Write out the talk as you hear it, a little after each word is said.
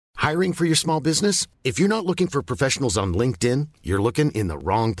Hiring for your small business? If you're not looking for professionals on LinkedIn, you're looking in the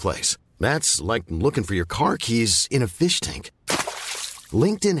wrong place. That's like looking for your car keys in a fish tank.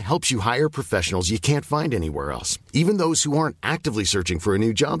 LinkedIn helps you hire professionals you can't find anywhere else, even those who aren't actively searching for a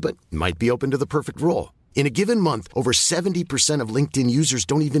new job but might be open to the perfect role. In a given month, over 70% of LinkedIn users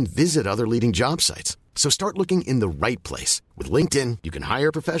don't even visit other leading job sites. So start looking in the right place. With LinkedIn, you can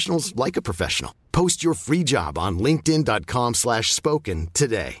hire professionals like a professional. Post your free job on linkedin.com/spoken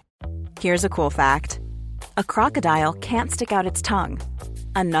today. Here's a cool fact. A crocodile can't stick out its tongue.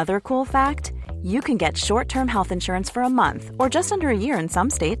 Another cool fact, you can get short-term health insurance for a month or just under a year in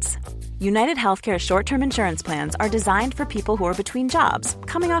some states. United Healthcare short-term insurance plans are designed for people who are between jobs,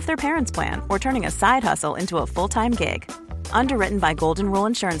 coming off their parents' plan, or turning a side hustle into a full-time gig. Underwritten by Golden Rule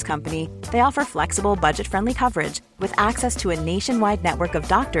Insurance Company, they offer flexible, budget-friendly coverage with access to a nationwide network of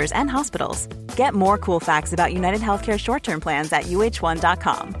doctors and hospitals. Get more cool facts about United Healthcare short-term plans at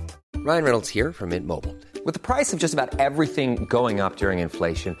uh1.com. Ryan Reynolds here from Mint Mobile. With the price of just about everything going up during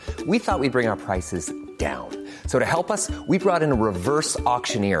inflation, we thought we'd bring our prices down. So to help us, we brought in a reverse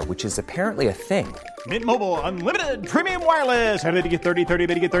auctioneer, which is apparently a thing. Mint Mobile Unlimited Premium Wireless. How to get 30, 30,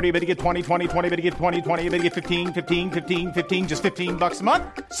 bit to get 30, bit to get 20, 20, 20, bit to get 20, 20, bit to get 15, 15, 15, 15, just $15 a month?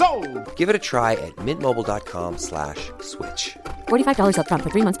 Sold! Give it a try at mintmobile.com/switch. $45 up front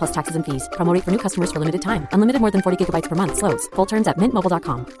for 3 months plus taxes and fees. Promo rate for new customers for limited time. Unlimited more than 40 gigabytes per month. Slows full terms at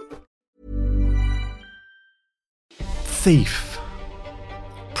mintmobile.com. Thief,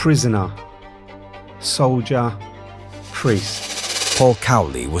 prisoner, soldier, priest. Paul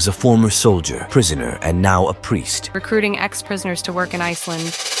Cowley was a former soldier, prisoner, and now a priest. Recruiting ex-prisoners to work in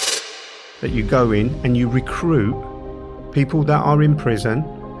Iceland. That you go in and you recruit people that are in prison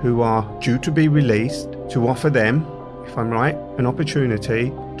who are due to be released to offer them, if I'm right, an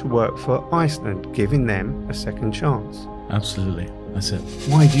opportunity to work for Iceland, giving them a second chance. Absolutely, that's it.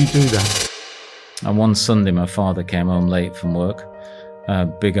 Why do you do that? And one Sunday, my father came home late from work.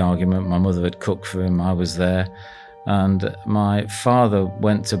 Big argument. My mother had cooked for him. I was there. And my father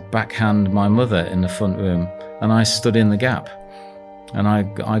went to backhand my mother in the front room. And I stood in the gap. And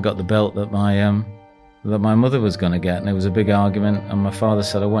I got the belt that my mother was going to get. And there was a big argument. And my father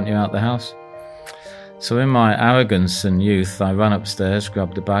said, I want you out the house. So in my arrogance and youth, I ran upstairs,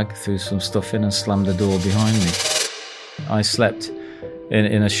 grabbed a bag, threw some stuff in and slammed the door behind me. I slept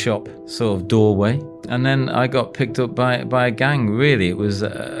in a shop sort of doorway, and then I got picked up by a gang. Really, it was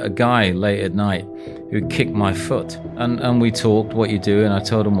a guy late at night who kicked my foot, and we talked, what you do, and I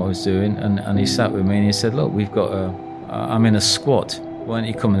told him what I was doing, and he sat with me and he said, look, I'm in a squat, why don't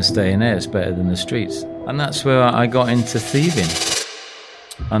you come and stay in there, it's better than the streets. And that's where I got into thieving.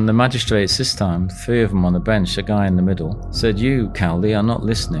 And the magistrates this time, 3 of them on the bench, a guy in the middle, said, you, Cowley, are not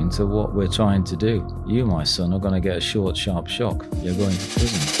listening to what we're trying to do. You, my son, are going to get a short, sharp shock. You're going to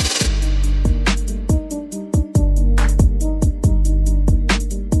prison.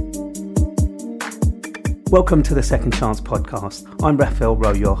 Welcome to the Second Chance podcast. I'm Raphael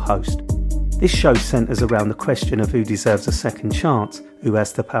Rowe, your host. This show centres around the question of who deserves a second chance, who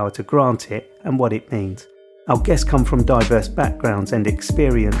has the power to grant it, and what it means. Our guests come from diverse backgrounds and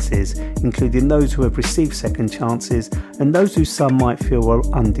experiences, including those who have received second chances and those who some might feel are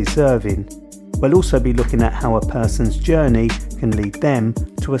undeserving. We'll also be looking at how a person's journey can lead them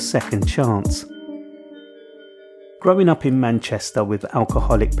to a second chance. Growing up in Manchester with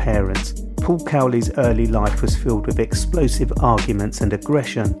alcoholic parents, Paul Cowley's early life was filled with explosive arguments and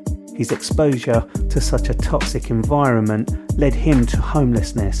aggression. His exposure to such a toxic environment led him to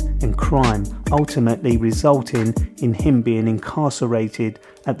homelessness and crime, ultimately resulting in him being incarcerated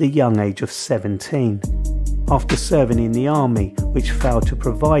at the young age of 17. After serving in the army, which failed to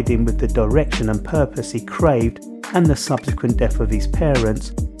provide him with the direction and purpose he craved, and the subsequent death of his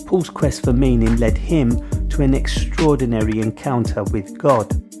parents, Paul's quest for meaning led him to an extraordinary encounter with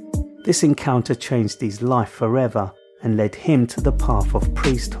God. This encounter changed his life forever and led him to the path of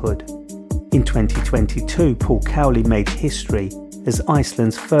priesthood. In 2022, Paul Cowley made history as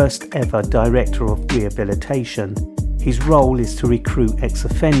Iceland's first ever Director of Rehabilitation. His role is to recruit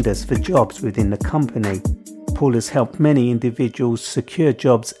ex-offenders for jobs within the company. Paul has helped many individuals secure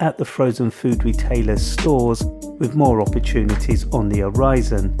jobs at the frozen food retailers' stores, with more opportunities on the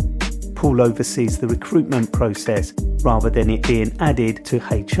horizon. Paul oversees the recruitment process rather than it being added to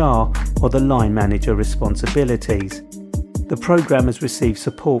HR or the line manager responsibilities. The programme has received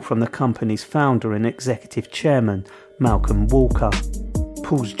support from the company's founder and executive chairman, Malcolm Walker.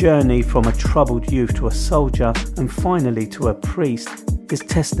 Paul's journey from a troubled youth to a soldier and finally to a priest is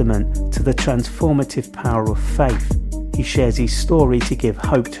testament to the transformative power of faith. He shares his story to give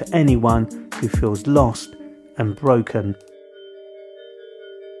hope to anyone who feels lost and broken.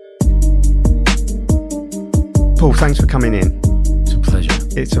 Paul, thanks for coming in. It's a pleasure.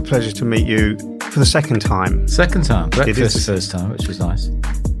 It's a pleasure to meet you for the second time. Second time. It is the first time, which was nice.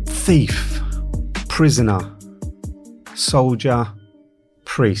 Thief, prisoner, soldier,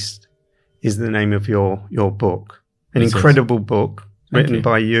 priest is the name of your book. An incredible book written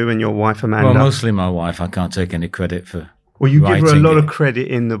by you and your wife, Amanda. Well, mostly my wife. I can't take any credit for Well, you give her a lot it. of credit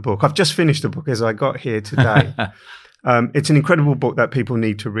in the book. I've just finished the book as I got here today. It's an incredible book that people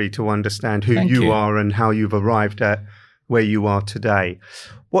need to read to understand who you are and how you've arrived at where you are today.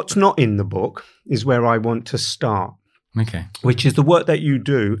 What's not in the book is where I want to start. Okay. Which is the work that you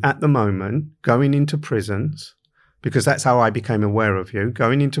do at the moment, going into prisons, because that's how I became aware of you,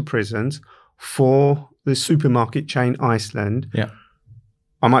 going into prisons for the supermarket chain Iceland. Yeah.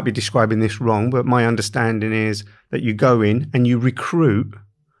 I might be describing this wrong, but my understanding is that you go in and you recruit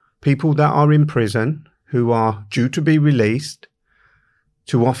people that are in prison who are due to be released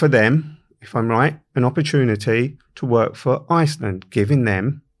to offer them, if I'm right, an opportunity to work for Iceland, giving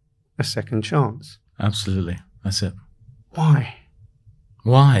them a second chance. Absolutely. That's it. Why?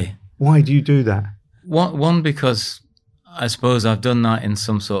 Why? Why do you do that? One, because I suppose I've done that in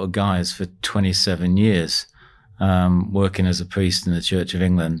some sort of guise for 27 years, working as a priest in the Church of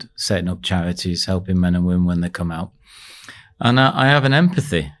England, setting up charities, helping men and women when they come out. And I have an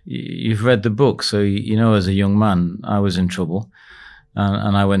empathy. You've read the book, so you know as a young man, I was in trouble,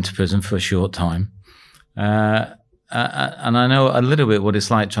 and I went to prison for a short time. And I know a little bit what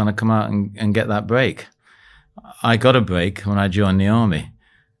it's like trying to come out and get that break. I got a break when I joined the army.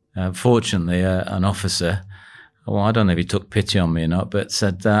 Fortunately, an officer, well, I don't know if he took pity on me or not, but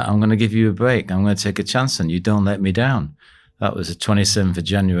said, I'm going to give you a break. I'm going to take a chance on you. Don't let me down. That was the 27th of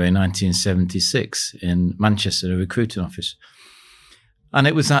January, 1976 in Manchester, a recruiting office. And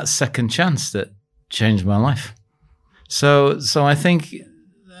it was that second chance that changed my life. So I think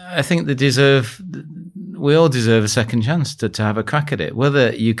we all deserve a second chance to have a crack at it.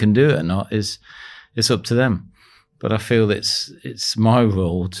 Whether you can do it or not it's up to them. But I feel it's my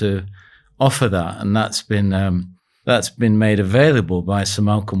role to offer that, and that's been made available by Sir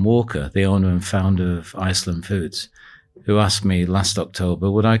Malcolm Walker, the owner and founder of Iceland Foods, who asked me last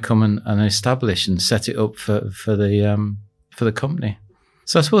October would I come and establish and set it up for the company.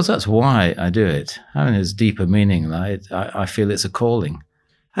 So I suppose that's why I do it. Having this deeper meaning, I feel it's a calling.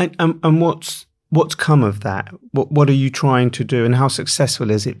 And what's come of that? What are you trying to do, and how successful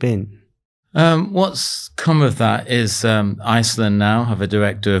has it been? What's come of that is Iceland now have a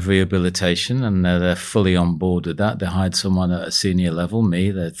director of rehabilitation, and they're fully on board with that. They hired someone at a senior level, me.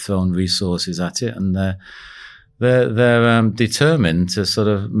 They've thrown resources at it, and they're determined to sort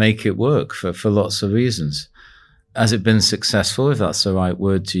of make it work for lots of reasons. Has it been successful, if that's the right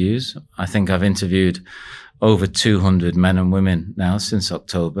word to use? I think I've interviewed over 200 men and women now since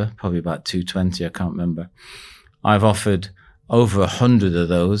October, probably about 220, I can't remember. I've offered over 100 of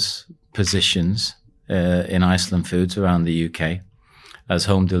those positions in Iceland Foods around the UK as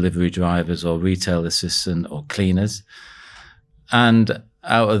home delivery drivers or retail assistant or cleaners. And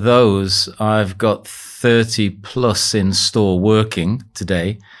out of those, I've got 30 plus in store working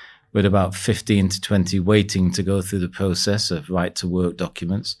today, with about 15 to 20 waiting to go through the process of right to work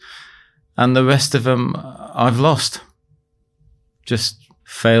documents. And the rest of them I've lost. Just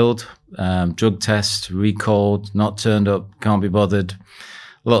failed, drug test, recalled, not turned up, can't be bothered.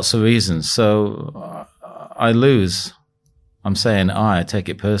 Lots of reasons. So I lose. I'm saying I take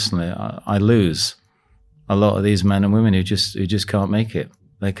it personally. I lose a lot of these men and women who just can't make it.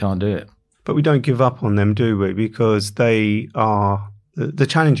 They can't do it. But we don't give up on them, do we? Because they are the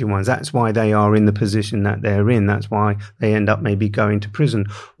challenging ones. That's why they are in the position that they're in. That's why they end up maybe going to prison.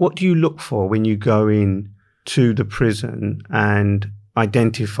 What do you look for when you go in to the prison and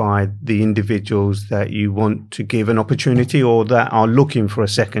identify the individuals that you want to give an opportunity, or that are looking for a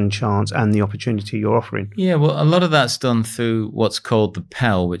second chance and the opportunity you're offering? Yeah, well, a lot of that's done through what's called the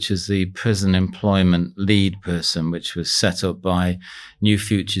PEL, which is the Prison Employment Lead Person, which was set up by New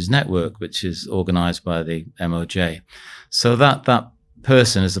Futures Network, which is organised by the MOJ. So that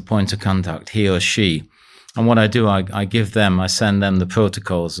person is the point of contact, he or she. And what I do, I send them the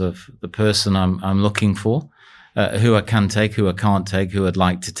protocols of the person I'm looking for, who I can take, who I can't take, who I'd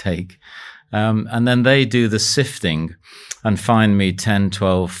like to take. And then they do the sifting and find me 10,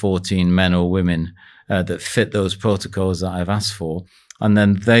 12, 14 men or women that fit those protocols that I've asked for. And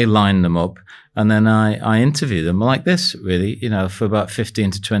then they line them up. And then I interview them like this, really, for about 15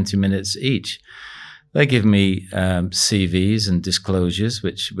 to 20 minutes each. They give me CVs and disclosures,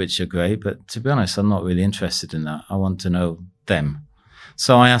 which are great. But to be honest, I'm not really interested in that. I want to know them.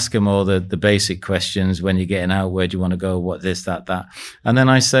 So I ask them all the basic questions. When you're getting out, where do you want to go? What, this, that. And then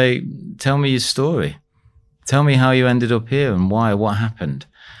I say, tell me your story. Tell me how you ended up here and why, what happened.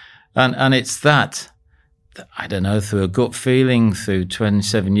 And it's that, I don't know, through a gut feeling, through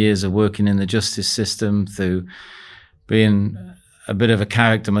 27 years of working in the justice system, through being a bit of a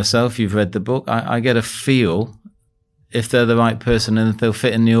character myself. You've read the book. I get a feel if they're the right person and if they'll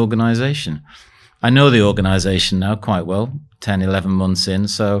fit in the organisation. I know the organisation now quite well, 10, 11 months in.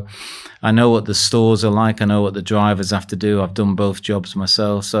 So I know what the stores are like. I know what the drivers have to do. I've done both jobs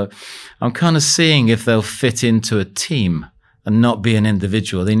myself. So I'm kind of seeing if they'll fit into a team and not be an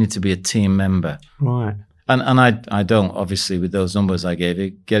individual. They need to be a team member. Right. And I don't, obviously, with those numbers I gave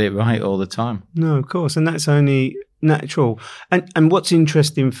you, get it right all the time. No, of course. And that's only natural. And what's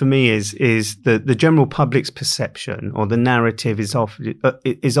interesting for me is the general public's perception or the narrative is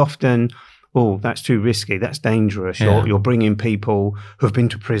often, oh, that's too risky, that's dangerous. Yeah. You're bringing people who have been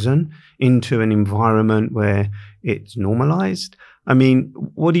to prison into an environment where it's normalized. I mean,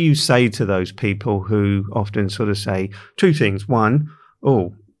 what do you say to those people who often sort of say two things? One,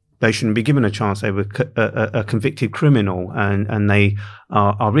 oh, they shouldn't be given a chance. They were a convicted criminal and they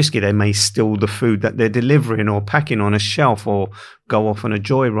are risky. They may steal the food that they're delivering or packing on a shelf or go off on a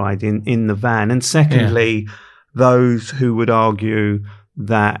joyride in the van. And secondly, those who would argue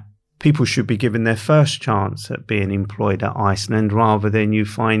that people should be given their first chance at being employed at Iceland rather than you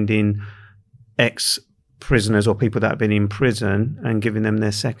finding ex-prisoners or people that have been in prison and giving them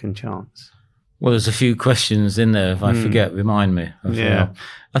their second chance. Well, there's a few questions in there. If I forget, remind me.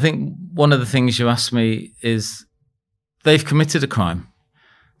 I think one of the things you asked me is they've committed a crime.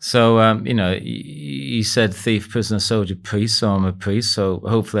 So, you said thief, prisoner, soldier, priest. So I'm a priest. So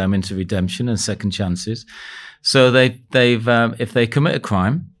hopefully I'm into redemption and second chances. So they've if they commit a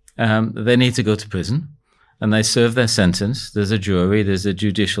crime, they need to go to prison and they serve their sentence. There's a jury, there's a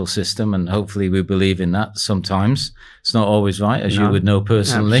judicial system, and hopefully we believe in that sometimes. It's not always right, as you would know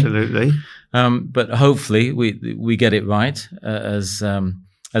personally. Absolutely. But hopefully we get it right as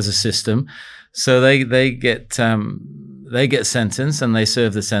a system. So they get sentenced and they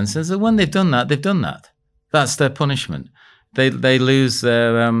serve the sentence. And when they've done that, they've done that. That's their punishment. They lose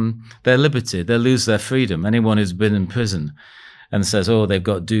their liberty. They lose their freedom. Anyone who's been in prison and says, oh, they've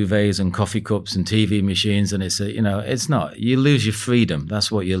got duvets and coffee cups and TV machines, and it's not. You lose your freedom. That's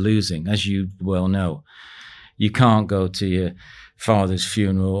what you're losing, as you well know. You can't go to your father's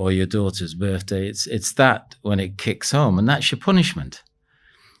funeral or your daughter's birthday. It's that when it kicks home, and that's your punishment.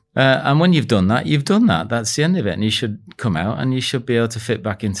 And when you've done that, you've done that. That's the end of it. And you should come out and you should be able to fit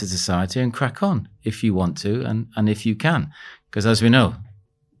back into society and crack on if you want to and if you can. Because as we know,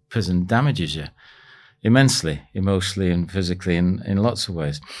 prison damages you immensely, emotionally and physically in lots of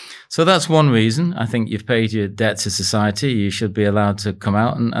ways. So that's one reason. I think you've paid your debt to society. You should be allowed to come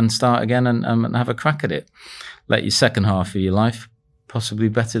out and start again and have a crack at it. Let your second half of your life possibly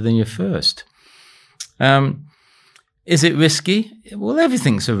better than your first. Is it risky? Well,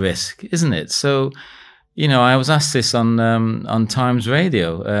 everything's a risk, isn't it? So, I was asked this on Times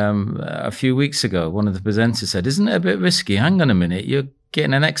Radio a few weeks ago. One of the presenters said, isn't it a bit risky? Hang on a minute, you're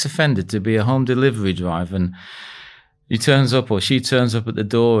getting an ex-offender to be a home delivery driver, and he turns up or she turns up at the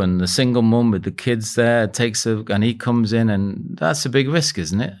door, and the single mum with the kids there and he comes in, and that's a big risk,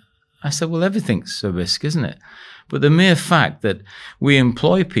 isn't it? I said, well, everything's a risk, isn't it? But the mere fact that we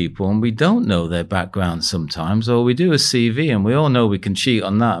employ people and we don't know their background sometimes, or we do a CV and we all know we can cheat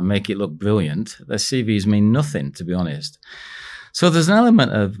on that and make it look brilliant, their CVs mean nothing, to be honest. So there's an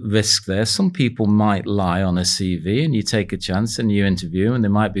element of risk there. Some people might lie on a CV and you take a chance and you interview and they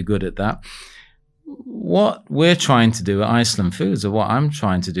might be good at that. What we're trying to do at Iceland Foods, or what I'm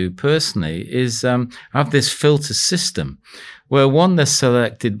trying to do personally, is have this filter system where, one, they're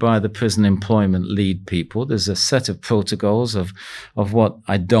selected by the prison employment lead people. There's a set of protocols of what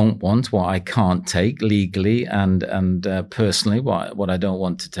I don't want, what I can't take legally and personally, what I don't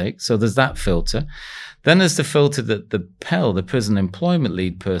want to take. So there's that filter. Then there's the filter that the PEL, the prison employment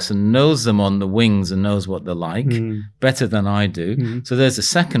lead person, knows them on the wings and knows what they're like better than I do. So there's a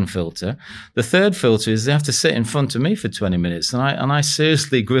second filter. The third filter is they have to sit in front of me for 20 minutes and I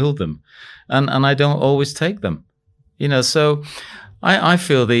seriously grill them and I don't always take them. So I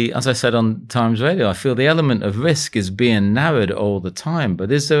feel as I said on Times Radio, I feel the element of risk is being narrowed all the time.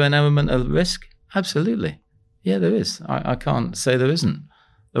 But is there an element of risk? Absolutely. Yeah, there is. I can't say there isn't.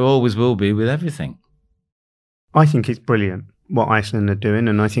 There always will be with everything. I think it's brilliant what Iceland are doing,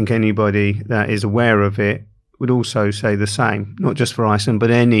 and I think anybody that is aware of it would also say the same, not just for Iceland,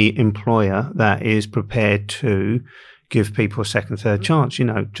 but any employer that is prepared to give people a second, third chance,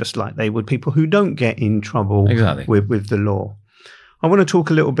 just like they would people who don't get in trouble with the law. I want to talk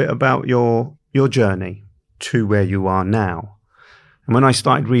a little bit about your journey to where you are now. And when I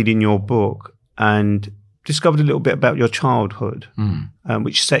started reading your book, and discovered a little bit about your childhood,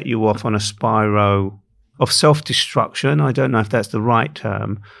 which set you off on a spiral of self-destruction. I don't know if that's the right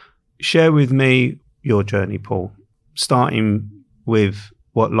term. Share with me your journey, Paul, starting with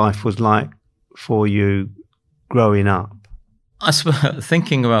what life was like for you growing up.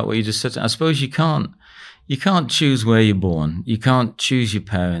 Thinking about what you just said, I suppose you can't choose where you're born. You can't choose your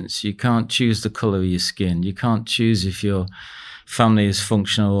parents. You can't choose the colour of your skin. You can't choose if your family is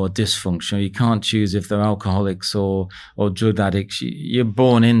functional or dysfunctional. You can't choose if they're alcoholics or drug addicts. You're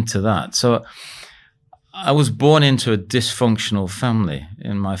born into that. So I was born into a dysfunctional family.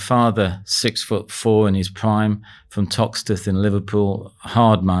 And my father, 6'4" in his prime, from Toxteth in Liverpool,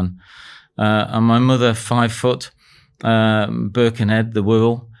 hard man. And my mother, 5 foot, Birkenhead, the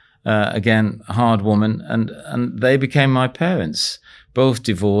Wirral, again, hard woman. And they became my parents, both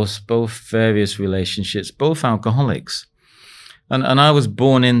divorced, both various relationships, both alcoholics. And I was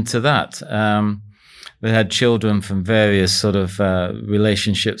born into that. They had children from various sort of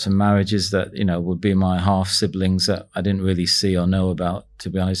relationships and marriages that, would be my half siblings that I didn't really see or know about, to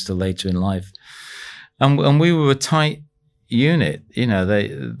be honest, till later in life. And we were a tight unit.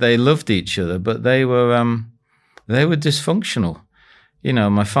 They loved each other, but they were dysfunctional.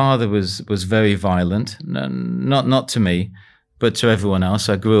 My father was very violent, not to me, but to everyone else.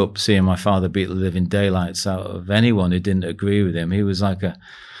 I grew up seeing my father beat the living daylights out of anyone who didn't agree with him. He was like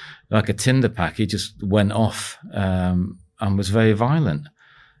a tinder pack. He just went off and was very violent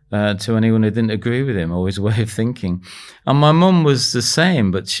to anyone who didn't agree with him or his way of thinking. And my mum was the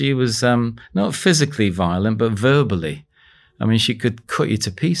same, but she was not physically violent, but verbally. I mean, she could cut you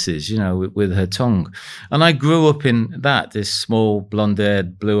to pieces, with her tongue. And I grew up in that, this small,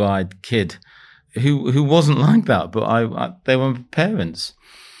 blonde-haired, blue-eyed kid who wasn't like that, but they were my parents.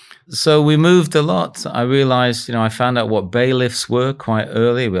 So we moved a lot. I realized, I found out what bailiffs were quite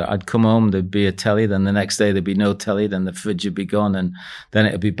early. I'd come home, there'd be a telly, then the next day there'd be no telly, then the fridge would be gone, and then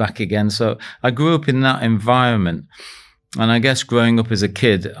it'd be back again. So I grew up in that environment. And I guess growing up as a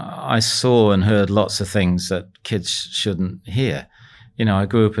kid, I saw and heard lots of things that kids shouldn't hear. I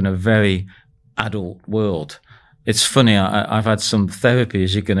grew up in a very adult world. It's funny, I've had some therapy,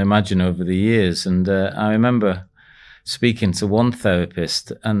 as you can imagine, over the years. And I remember speaking to one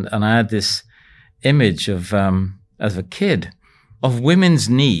therapist, and I had this image of, as a kid, of women's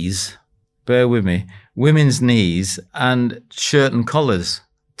knees, bear with me, women's knees and shirt and collars,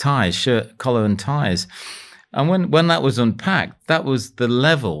 ties, shirt, collar and ties. And when that was unpacked, that was the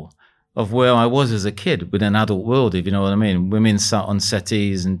level of where I was as a kid with an adult world, if you know what I mean. Women sat on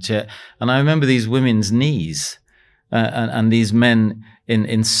settees and chairs. And I remember these women's knees and these men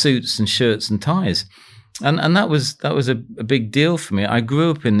in suits and shirts and ties. And that was a big deal for me. I grew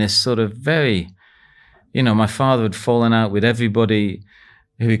up in this sort of very, my father had fallen out with everybody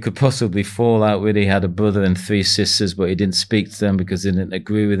who he could possibly fall out with. He had a brother and 3 sisters, but he didn't speak to them because they didn't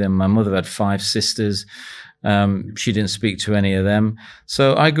agree with him. My mother had 5 sisters. She didn't speak to any of them.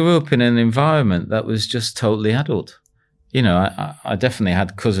 So I grew up in an environment that was just totally adult. I definitely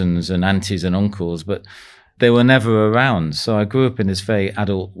had cousins and aunties and uncles, but they were never around. So I grew up in this very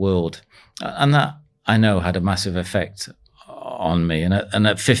adult world. And that, I know, had a massive effect on me. And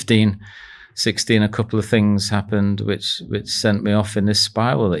at 15, 16, a couple of things happened which sent me off in this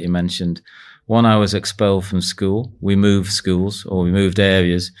spiral that you mentioned. One, I was expelled from school. We moved schools, or we moved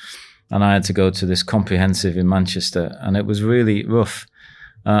areas. And I had to go to this comprehensive in Manchester, and it was really rough.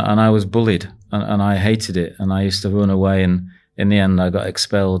 And I was bullied, and I hated it. And I used to run away, and in the end, I got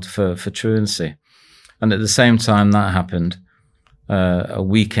expelled for truancy. And at the same time that happened, a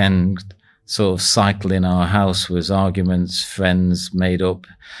weekend sort of cycle in our house was arguments, friends made up,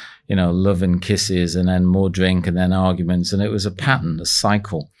 love and kisses, and then more drink, and then arguments. And it was a pattern, a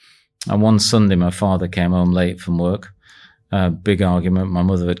cycle. And one Sunday, my father came home late from work. Big argument. My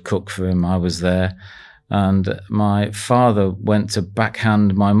mother had cooked for him. I was there. And my father went to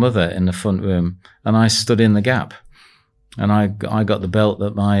backhand my mother in the front room, and I stood in the gap. And I got the belt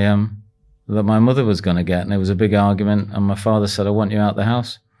that my mother was going to get. And there was a big argument, and my father said, "I want you out the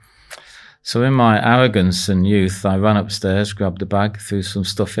house." So in my arrogance and youth, I ran upstairs, grabbed a bag, threw some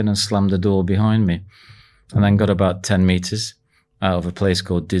stuff in, and slammed the door behind me. And then got about 10 metres out of a place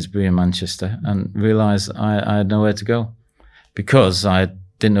called Didsbury in Manchester, and realised I had nowhere to go. Because I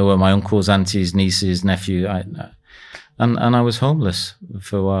didn't know where my uncles, aunties, nieces, nephew, and I was homeless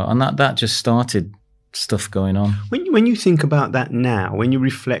for a while. And that just started stuff going on. When you think about that now, when you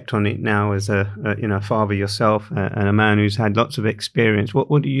reflect on it now as a father yourself and a man who's had lots of experience,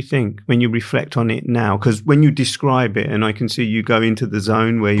 what do you think when you reflect on it now? Because when you describe it, and I can see you go into the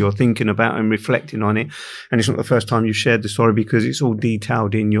zone where you're thinking about and reflecting on it, and it's not the first time you've shared the story because it's all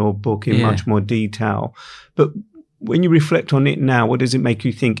detailed in your book in much more detail. But when you reflect on it now, what does it make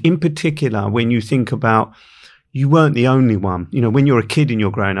you think? In particular, when you think about you weren't the only one. When you're a kid and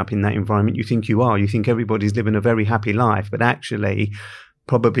you're growing up in that environment, you think you are. You think everybody's living a very happy life. But actually,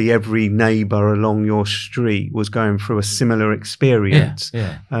 probably every neighbour along your street was going through a similar experience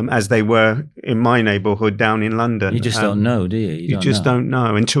as they were in my neighbourhood down in London. You just don't know, do you? You just don't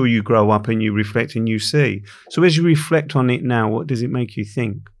know until you grow up and you reflect and you see. So as you reflect on it now, what does it make you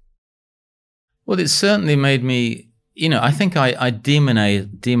think? Well, it certainly made me... I think I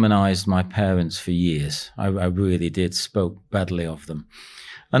demonized my parents for years. I really did, spoke badly of them.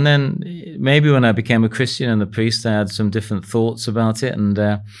 And then maybe when I became a Christian and a priest, I had some different thoughts about it. And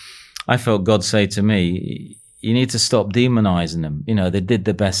I felt God say to me, you need to stop demonizing them. They did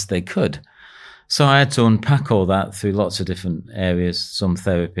the best they could. So I had to unpack all that through lots of different areas, some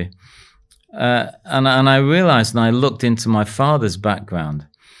therapy. And I realized, and I looked into my father's background.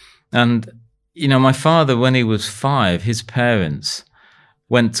 And my father, when he was 5, his parents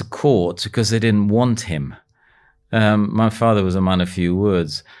went to court because they didn't want him. My father was a man of few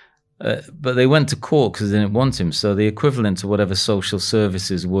words, but they went to court because they didn't want him. So the equivalent to whatever social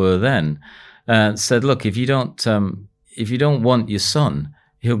services were then said, look, if you don't want your son,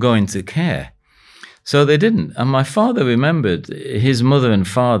 he'll go into care. So they didn't. And my father remembered his mother and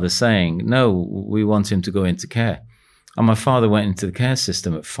father saying, no, we want him to go into care. And my father went into the care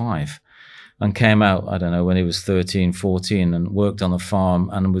system at 5. And came out, I don't know, when he was 13, 14, and worked on a farm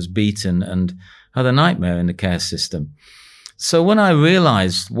and was beaten and had a nightmare in the care system. So when I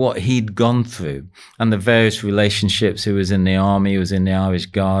realized what he'd gone through and the various relationships, he was in the army, he was in the Irish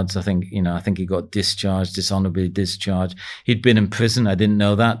Guards, I think he got discharged, dishonorably discharged. He'd been in prison. I didn't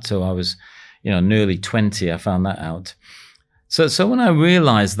know that till I was, nearly 20. I found that out. So when I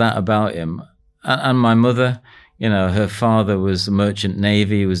realized that about him, and my mother, her father was a merchant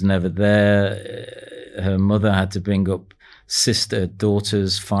navy, he was never there. Her mother had to bring up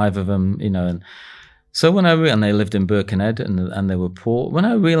daughters, 5 of them, And so and they lived in Birkenhead and they were poor. When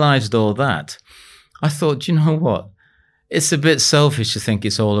I realized all that, I thought, you know what? It's a bit selfish to think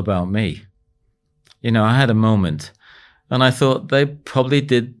it's all about me. I had a moment and I thought they probably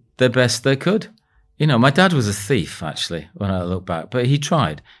did the best they could. My dad was a thief, actually, when I look back, but he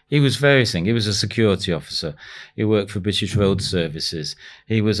tried. He was various things. He was a security officer. He worked for British Road Services.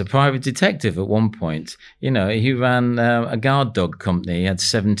 He was a private detective at one point. He ran a guard dog company. He had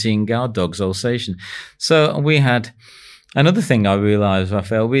 17 guard dogs, Alsatian. So we had, another thing I realized,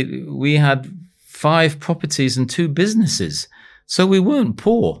 Raphael, we had 5 properties and 2 businesses. So we weren't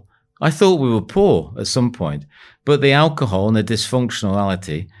poor. I thought we were poor at some point, but the alcohol and the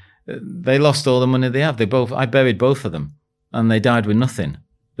dysfunctionality, they lost all the money they have. I buried both of them and they died with nothing,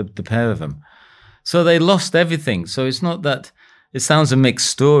 the pair of them. So they lost everything. So it's not that, it sounds a mixed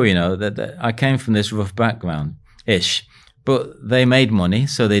story, that I came from this rough background-ish, but they made money,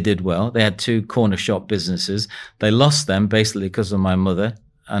 so they did well. They had 2 corner shop businesses. They lost them basically because of my mother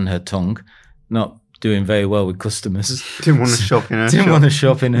and her tongue, not doing very well with customers. Didn't want to shop in her shop. Didn't want to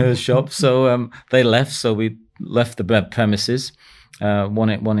shop in her shop. So they left. So we left the premises.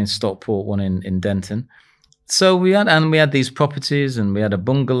 One in Stockport, one in Denton. So we had these properties, and we had a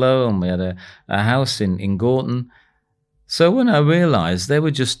bungalow, and we had a house in Gorton. So when I realized they were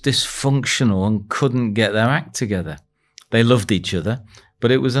just dysfunctional and couldn't get their act together, they loved each other,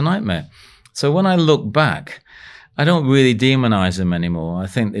 but it was a nightmare. So when I look back, I don't really demonize them anymore. I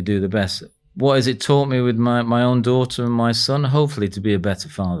think they do the best. What has it taught me with my own daughter and my son? Hopefully to be a better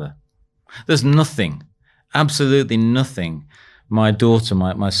father. There's nothing, absolutely nothing. My daughter,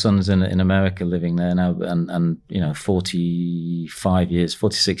 my son's in America living there now, and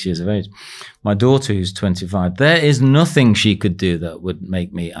 46 years of age. My daughter, who's 25, there is nothing she could do that would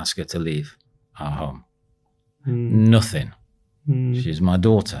make me ask her to leave our home. Nothing. She's my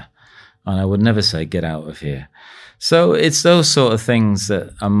daughter, and I would never say, get out of here. So it's those sort of things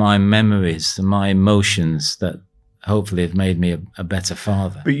that are my memories, my emotions that hopefully have made me a better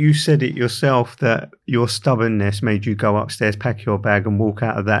father. But you said it yourself that your stubbornness made you go upstairs, pack your bag and walk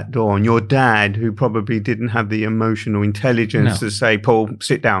out of that door. And your dad, who probably didn't have the emotional intelligence to say, Paul,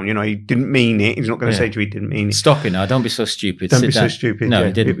 sit down. You know, he didn't mean it. He's not going to say to you he didn't mean it. Stop it now. Don't be so stupid. Don't be so stupid. No,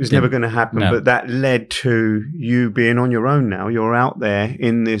 it was never going to happen. No. But that led to you being on your own now. You're out there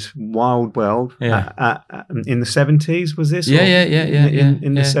in this wild world. Yeah. In the 70s, was this? Yeah.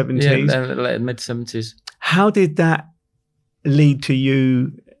 In the 70s? Yeah, mid-70s. How did that lead to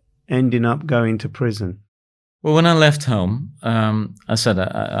you ending up going to prison? Well, when I left home, I said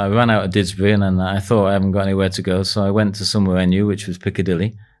I ran out of Didsbury and then I thought I haven't got anywhere to go. So I went to somewhere I knew, which was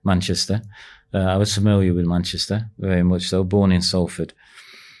Piccadilly, Manchester. I was familiar with Manchester, very much so, born in Salford.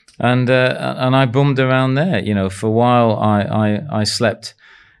 And I bummed around there. You know, for a while I slept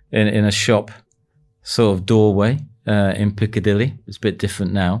in a shop sort of doorway in Piccadilly. It's a bit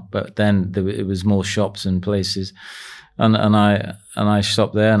different now, but then it was more shops and places. And I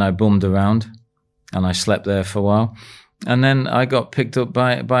stopped there and I bummed around and I slept there for a while. And then I got picked up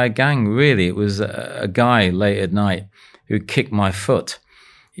by a gang, really. It was a guy late at night who kicked my foot.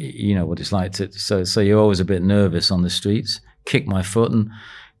 You know what it's like so you're always a bit nervous on the streets. Kicked my foot and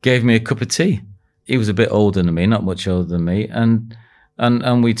gave me a cup of tea. He was a bit older than me, not much older than me.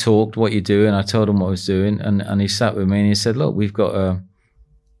 And we talked, what you doing? I told him what I was doing. And he sat with me and he said, look, we've got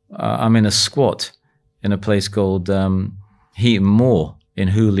I'm in a squat in a place called Heaton Moor in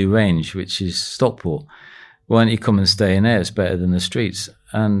Hooley Range, which is Stockport. Why don't you come and stay in there? It's better than the streets.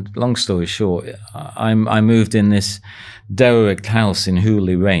 And long story short, I moved in this derelict house in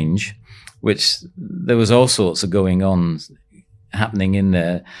Hooley Range, which there was all sorts of going on happening in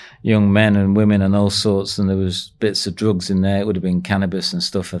there, young men and women and all sorts, and there was bits of drugs in there. It would have been cannabis and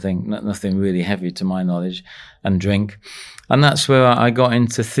stuff, I think, nothing really heavy to my knowledge, and drink. And that's where I got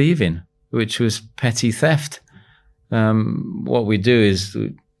into thieving, which was petty theft. What we do is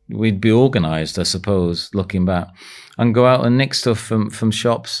we'd be organised, I suppose, looking back, and go out and nick stuff from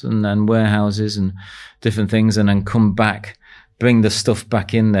shops and then warehouses and different things, and then come back, bring the stuff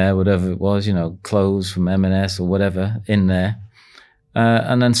back in there, whatever it was, you know, clothes from M&S or whatever in there.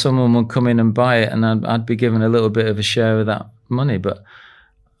 And then someone would come in and buy it, and I'd be given a little bit of a share of that money. But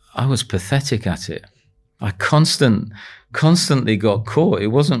I was pathetic at it. I constantly got caught. It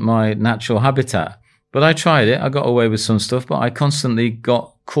wasn't my natural habitat. But I tried it. I got away with some stuff, but I constantly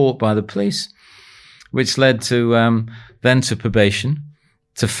got caught by the police, which led to then to probation,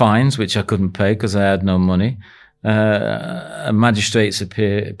 to fines, which I couldn't pay because I had no money, magistrates'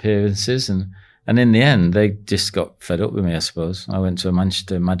 appearances, and in the end, they just got fed up with me, I suppose. I went to a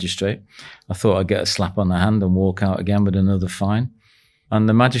Manchester magistrate. I thought I'd get a slap on the hand and walk out again with another fine. And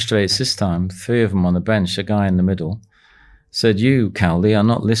the magistrates this time, 3 of them on the bench, a guy in the middle, said, you, Cowley, are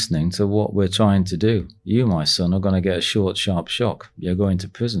not listening to what we're trying to do. You, my son, are going to get a short, sharp shock. You're going to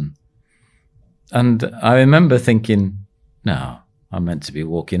prison. And I remember thinking, no, I'm meant to be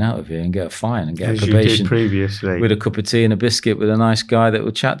walking out of here and get a fine and get a probation. As you did previously. With a cup of tea and a biscuit with a nice guy that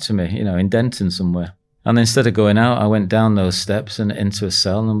would chat to me, you know, in Denton somewhere. And instead of going out, I went down those steps and into a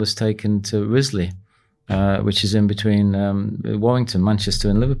cell and was taken to Risley, which is in between Warrington, Manchester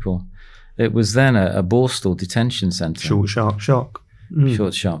and Liverpool. It was then a Borstal detention centre. Short, sharp shock.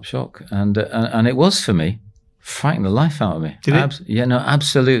 Short, sharp shock. And it was, for me, frightened the life out of me. Did it? Yeah, no,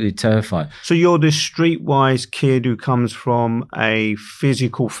 absolutely terrified. So you're this streetwise kid who comes from a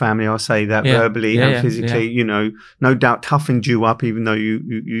physical family, I'll say that verbally and physically, you know, no doubt toughened you up, even though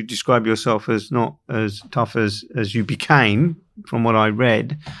you describe yourself as not as tough as you became, from what I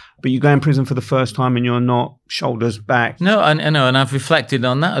read. But you go in prison for the first time and you're not shoulders back. No, and I've reflected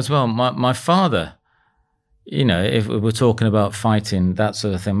on that as well. My father, you know, if we're talking about fighting, that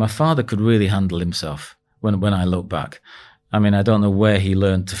sort of thing, my father could really handle himself when I look back. I mean, I don't know where he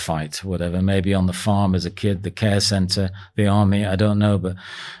learned to fight, whatever, maybe on the farm as a kid, the care centre, the army, I don't know. But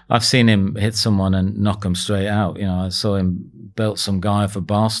I've seen him hit someone and knock him straight out. You know, I saw him belt some guy off a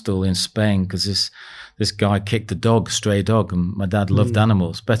bar stool in Spain because this guy kicked a dog, stray dog, and my dad loved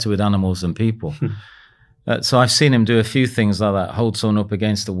animals, better with animals than people. So I've seen him do a few things like that, hold someone up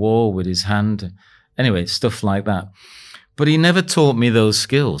against the wall with his hand. Anyway, stuff like that. But he never taught me those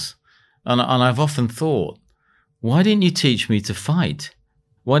skills. And I've often thought, why didn't you teach me to fight?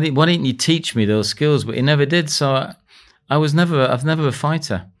 Why didn't you teach me those skills? But he never did. So I've never a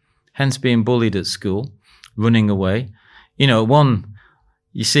fighter, hence being bullied at school, running away. You know,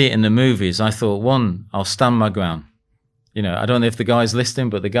 you see it in the movies. I thought, I'll stand my ground. You know, I don't know if the guy's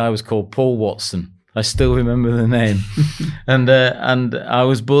listening, but the guy was called Paul Watson. I still remember the name. and I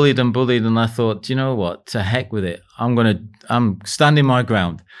was bullied, and I thought, do you know what? To heck with it. I'm standing my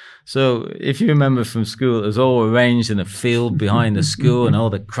ground. So if you remember from school, it was all arranged in a field behind the school and all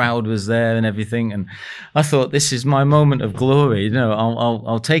the crowd was there and everything. And I thought, this is my moment of glory. You know,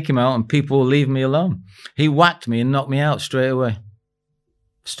 I'll take him out and people will leave me alone. He whacked me and knocked me out straight away.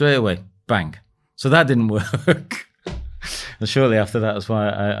 Straight away, bang. So that didn't work. And shortly after that was why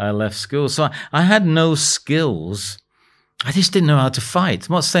I left school. So I had no skills. I just didn't know how to fight.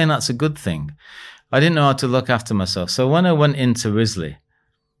 I'm not saying that's a good thing. I didn't know how to look after myself. So when I went into Risley,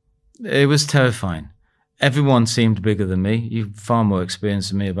 it was terrifying. Everyone seemed bigger than me. You've far more experience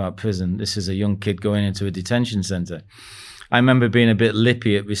than me about prison. This is a young kid going into a detention centre. I remember being a bit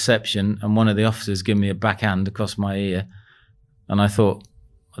lippy at reception and one of the officers gave me a backhand across my ear. And I thought,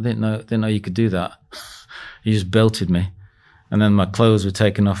 I didn't know you could do that. He just belted me. And then my clothes were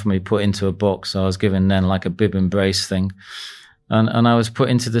taken off me, put into a box. I was given then like a bib and brace thing. And I was put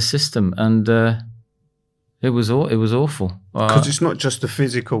into the system. And it was awful. Because it's not just the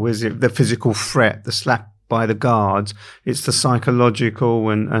physical, is it? The physical threat, the slap by the guards. It's the psychological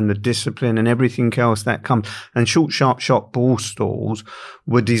and the discipline and everything else that comes. And short, sharp shot ball stalls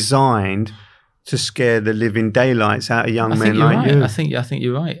were designed to scare the living daylights out of young men like you. I think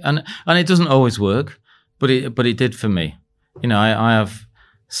you're right. And it doesn't always work, but it did for me. You know, I have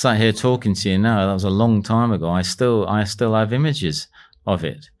sat here talking to you now. That was a long time ago. I still have images of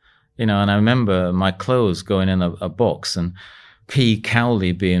it. You know, and I remember my clothes going in a box and P.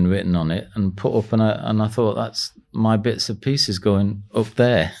 Cowley being written on it and put up, and I thought, that's my bits and pieces going up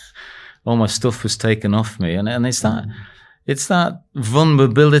there. All my stuff was taken off me, and it's that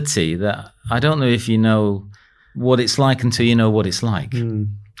vulnerability that I don't know if you know what it's like until you know what it's like.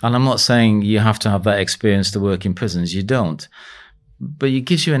 And I'm not saying you have to have that experience to work in prisons. You don't, but it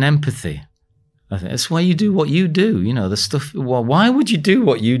gives you an empathy. I think that's why you do what you do. You know, the stuff. Well, why would you do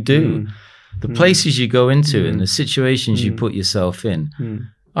what you do? The places you go into and the situations you put yourself in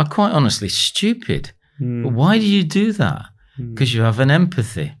are quite honestly stupid. But why do you do that? Because you have an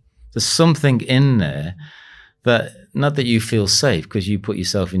empathy. There's something in there that, not that you feel safe because you put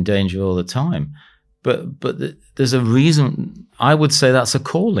yourself in danger all the time, but there's a reason. I would say that's a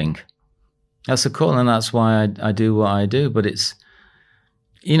calling. That's a calling, and that's why I do what I do. But it's,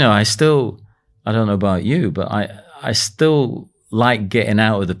 you know, I don't know about you, but I still like getting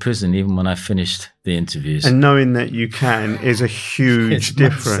out of the prison even when I finished the interviews. And knowing that you can is a huge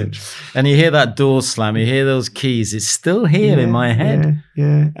difference. Massive. And you hear that door slam, you hear those keys, it's still here in my head.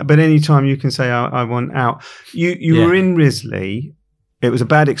 Yeah. But anytime you can say, I want out. You were in Risley. It was a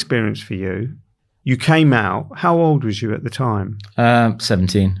bad experience for you. You came out. How old was you at the time?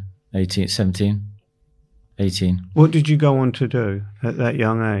 17. What did you go on to do at that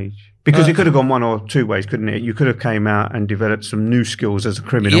young age? Because it could have gone one or two ways, couldn't it? You could have came out and developed some new skills as a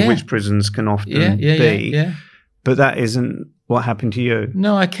criminal, which prisons can often be. Yeah. But that isn't what happened to you.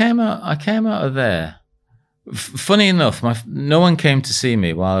 No, I came out of there. Funny enough, no one came to see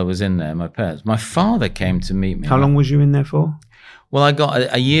me while I was in there, my parents. My father came to meet me. How long was you in there for? Well, I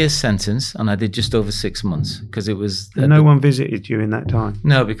got a year's sentence, and I did just over 6 months because it was. No one visited you in that time.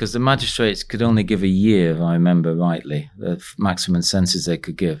 No, because the magistrates could only give a year, if I remember rightly, the maximum sentence they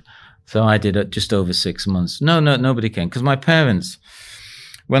could give. So I did it just over 6 months. No, nobody came because my parents.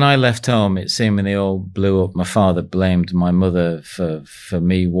 When I left home, it seemed when they all blew up. My father blamed my mother for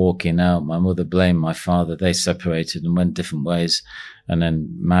me walking out. My mother blamed my father. They separated and went different ways, and then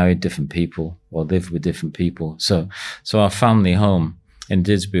married different people or lived with different people. So our family home in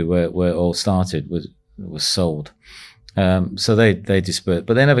Didsbury, where it all started, was sold. So they dispersed,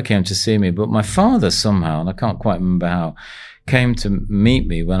 but they never came to see me. But my father somehow, and I can't quite remember how, came to meet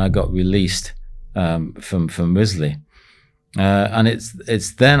me when I got released from Risley. And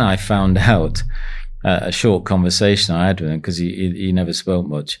it's then I found out a short conversation I had with him, because he never spoke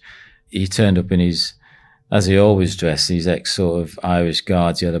much. He turned up in his, as he always dressed, his ex sort of Irish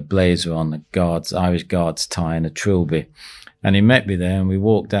Guards. He had a blazer on, the Irish Guards tie and a trilby. And he met me there and we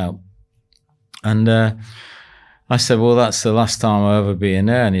walked out. And I said, well, that's the last time I'll ever be in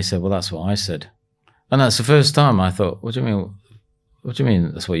there. And he said, well, that's what I said. And that's the first time I thought, what do you mean? What do you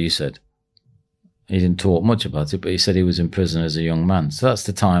mean that's what you said? He didn't talk much about it, but he said he was in prison as a young man. So that's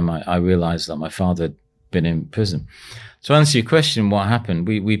the time I realised that my father had been in prison. To answer your question, what happened,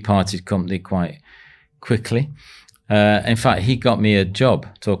 we parted company quite quickly. In fact, he got me a job,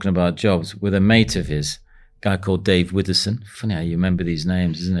 talking about jobs, with a mate of his, a guy called Dave Widdowson. Funny how you remember these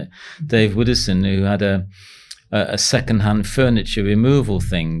names, isn't it? Dave Widdowson, who had a second-hand furniture removal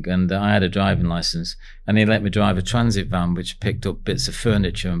thing, and I had a driving license, and he let me drive a transit van which picked up bits of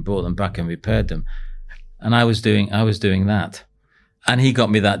furniture and brought them back and repaired them. And I was doing that, and he got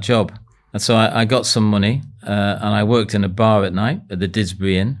me that job. And so I got some money, and I worked in a bar at night at the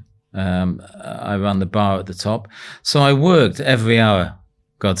Didsbury Inn I ran the bar at the top. So I worked every hour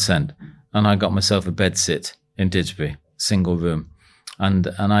God sent. And I got myself a bed sit in Didsbury, single room. And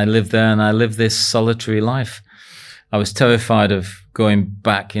I lived there, and I lived this solitary life. I was terrified of going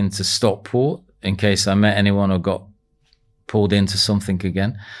back into Stockport in case I met anyone or got pulled into something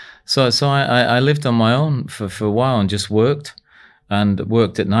again. So I lived on my own for a while and just worked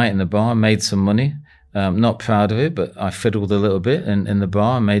at night in the bar, made some money. Not proud of it, but I fiddled a little bit in the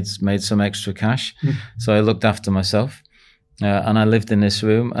bar, made some extra cash. So I looked after myself, and I lived in this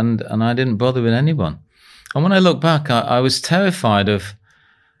room, and I didn't bother with anyone. And when I look back, I was terrified of,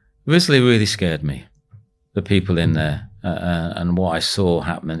 Risley really scared me, the people in there, and what I saw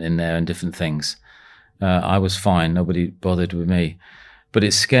happening in there and different things. I was fine, nobody bothered with me, but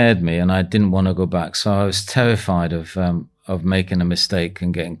it scared me, and I didn't want to go back. So I was terrified of making a mistake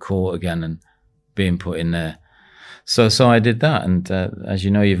and getting caught again and being put in there. So I did that, and as you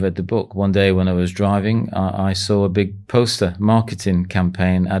know, you've read the book. One day when I was driving, I saw a big poster, marketing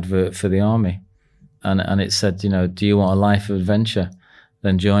campaign advert for the army, and it said, do you want a life of adventure?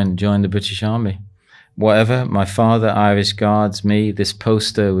 Then join the British Army. Whatever, my father, Irish Guards, me, this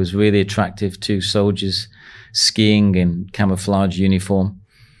poster was really attractive to soldiers skiing in camouflage uniform,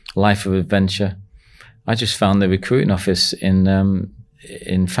 life of adventure. I just found the recruiting office in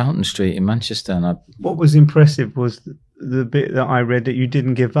Fountain Street in Manchester. And what was impressive was the bit that I read that you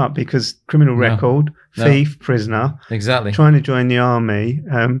didn't give up, because criminal record, thief, prisoner. Exactly. Trying to join the army.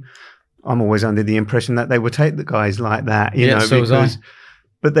 I'm always under the impression that they would take the guys like that, you know, so was I.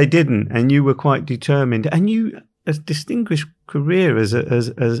 But they didn't, and you were quite determined. And you, a distinguished career as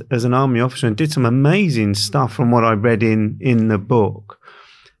an army officer, and did some amazing stuff from what I read in the book.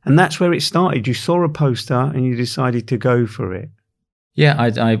 And that's where it started. You saw a poster and you decided to go for it. Yeah,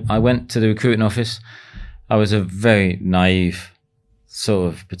 I went to the recruiting office. I was a very naive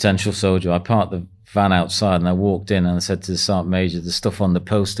sort of potential soldier. I parked the van outside and I walked in and I said to the sergeant major, the stuff on the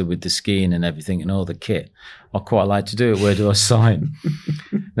poster with the skiing and everything and all the kit, I'd quite like to do it. Where do I sign?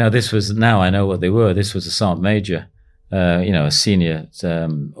 Now I know what they were. This was a sergeant major, a senior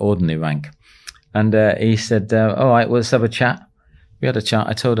ordinary rank. And he said, all right, well, let's have a chat. We had a chat.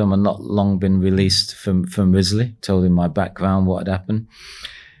 I told him I'd not long been released from Risley, told him my background, what had happened.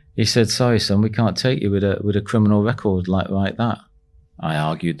 He said, sorry, son, we can't take you with a criminal record like that. I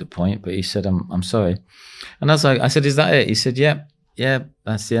argued the point, but he said, I'm sorry. And I said, is that it? He said, yeah,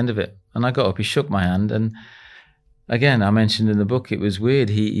 that's the end of it. And I got up, he shook my hand, and again, I mentioned in the book, it was weird.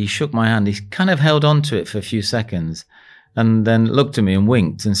 He shook my hand, he kind of held on to it for a few seconds, and then looked at me and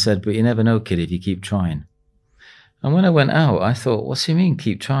winked and said, but you never know, kid, if you keep trying. And when I went out, I thought, what's he mean,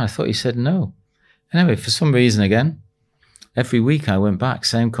 keep trying? I thought he said no. Anyway, for some reason again, every week I went back,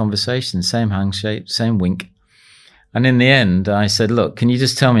 same conversation, same handshake, same wink. And in the end, I said, look, can you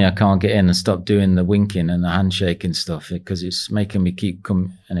just tell me I can't get in and stop doing the winking and the handshake and stuff, because it's making me keep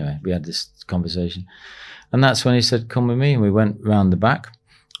coming. Anyway, we had this conversation. And that's when he said, come with me. And we went round the back,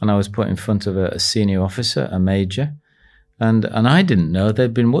 and I was put in front of a senior officer, a major. And I didn't know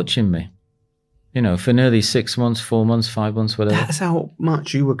they'd been watching me, for nearly 6 months, 4 months, 5 months, whatever. That's how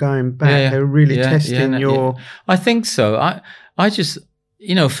much you were going back. Yeah. They were really testing your... Yeah. I think so. I just,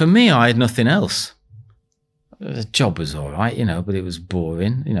 for me, I had nothing else. The job was all right, but it was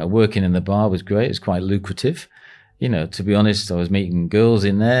boring. Working in the bar was great. It was quite lucrative. To be honest, I was meeting girls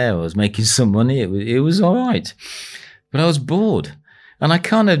in there. I was making some money. It was all right. But I was bored. And I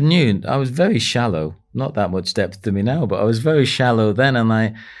kind of knew I was very shallow. Not that much depth to me now, but I was very shallow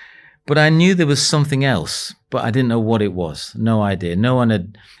then. But I knew there was something else, but I didn't know what it was. No idea. No one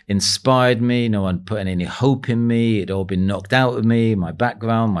had inspired me. No one put any hope in me. It all been knocked out of me, my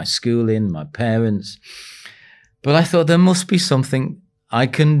background, my schooling, my parents. But I thought there must be something I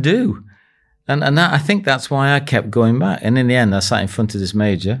can do. And that, I think that's why I kept going back. And in the end, I sat in front of this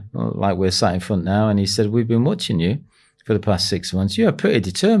major, like we're sat in front now, and he said, we've been watching you for the past 6 months. You're pretty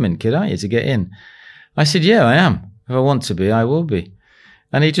determined, kid, aren't you, to get in? I said, yeah, I am. If I want to be, I will be.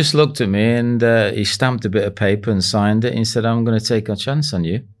 And he just looked at me and he stamped a bit of paper and signed it. And he said, I'm going to take a chance on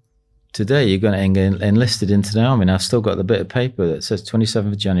you. Today, you're going to get enlisted into the army. And I've still got the bit of paper that says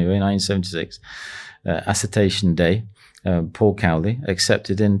 27th of January, 1976. Assertion day, Paul Cowley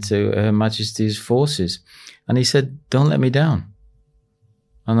accepted into Her Majesty's forces. And he said, don't let me down.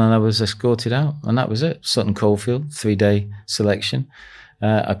 And then I was escorted out, and that was it. Sutton Coldfield, 3-day selection.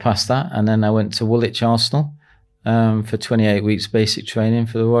 I passed that, and then I went to Woolwich Arsenal for 28 weeks basic training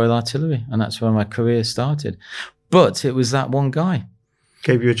for the Royal Artillery, and that's where my career started. But it was that one guy.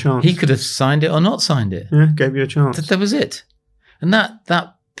 Gave you a chance. He could have signed it or not signed it. Yeah, gave you a chance. That was it. And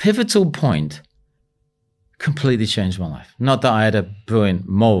that pivotal point completely changed my life. Not that I had a brilliant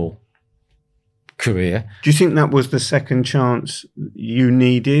moral career. Do you think that was the second chance you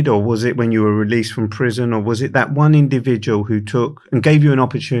needed, or was it when you were released from prison, or was it that one individual who took and gave you an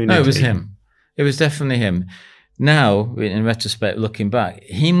opportunity? No, it was him. It was definitely him. Now, in retrospect, looking back,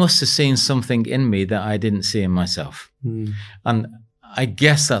 he must have seen something in me that I didn't see in myself. And I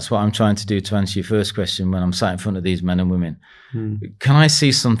guess that's what I'm trying to do to answer your first question when I'm sat in front of these men and women. Can I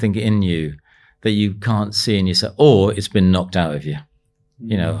see something in you that you can't see in yourself, or it's been knocked out of you?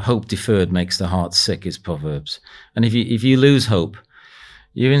 You know, hope deferred makes the heart sick is Proverbs. And if you lose hope,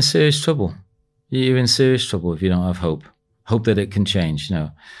 you're in serious trouble. You're in serious trouble if you don't have hope. Hope that it can change, you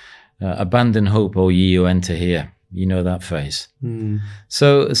know. Abandon hope, O ye who enter here. You know that phrase.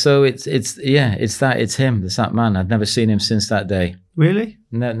 So it's him. It's that man. I'd never seen him since that day. Really?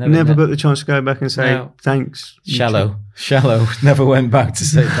 Never got the chance to go back and say thanks. Shallow. Never went back to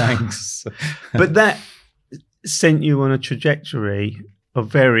say thanks. But that sent you on a trajectory of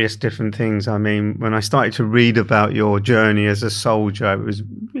various different things. I mean, when I started to read about your journey as a soldier, it was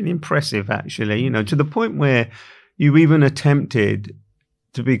really impressive, actually. You know, to the point where you even attempted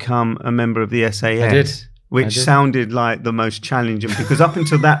to become a member of the SAS. I did. Which sounded like the most challenging, because up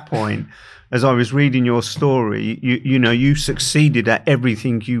until that point, as I was reading your story, you succeeded at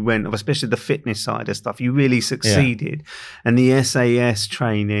everything you went, especially the fitness side of stuff. You really succeeded. Yeah. And the SAS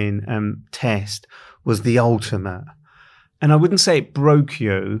training test was the ultimate. And I wouldn't say it broke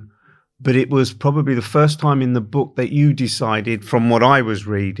you, but it was probably the first time in the book that you decided, from what I was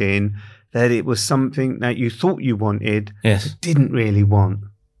reading, that it was something that you thought you wanted, but didn't really want.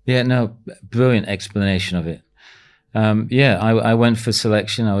 Yeah, no, brilliant explanation of it. I went for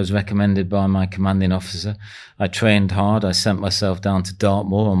selection. I was recommended by my commanding officer. I trained hard. I sent myself down to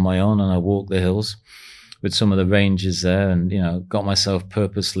Dartmoor on my own, and I walked the hills with some of the rangers there, and got myself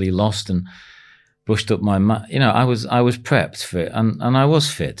purposely lost and brushed up my I was prepped for it, and I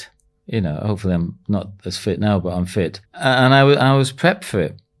was fit. Hopefully I'm not as fit now, but I'm fit, and I was prepped for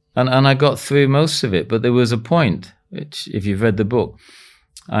it, and I got through most of it. But there was a point, which if you've read the book,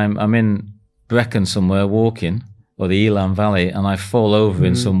 I'm in Brecon somewhere walking, or the Elan Valley, and I fall over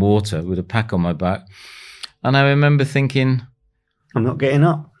in some water with a pack on my back. And I remember thinking, I'm not getting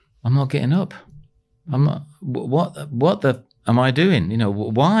up. I'm not getting up. I'm not, what am I doing?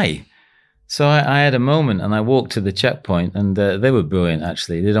 Why? So I had a moment, and I walked to the checkpoint, and they were brilliant,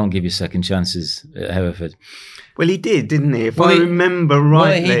 actually. They don't give you second chances at Hereford. Well, he did, didn't he? If I remember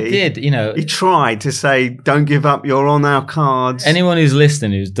rightly. Well, he did, He tried to say, don't give up, you're on our cards. Anyone who's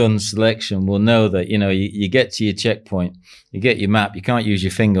listening who's done selection will know that, you get to your checkpoint, you get your map, you can't use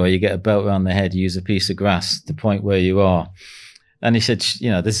your finger, or you get a belt around the head, you use a piece of grass to point where you are. And he said,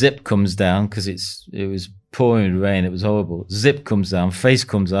 the zip comes down, because it was pouring rain, it was horrible. Zip comes down, face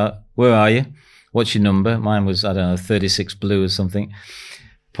comes out, where are you? What's your number? Mine was, 36 blue or something.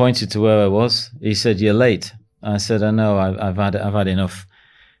 Pointed to where I was. He said, you're late. I said, I know, I've had enough.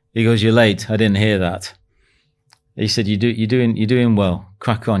 He goes, you're late. I didn't hear that. He said, you're doing well.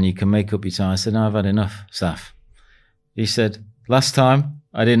 Crack on. You can make up your time. I said, no, I've had enough, Saf. He said, last time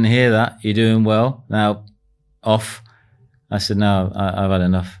I didn't hear that. You're doing well. Now off. I said, no, I've had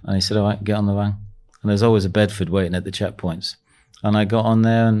enough. And he said, all right, get on the van. And there's always a Bedford waiting at the checkpoints. And I got on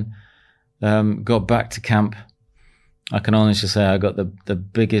there and got back to camp. I can honestly say I got the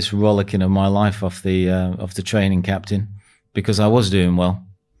biggest rollicking of my life off the training captain, because I was doing well,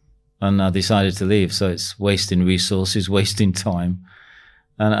 and I decided to leave. So it's wasting resources, wasting time,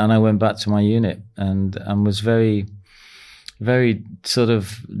 and I went back to my unit and was very, very sort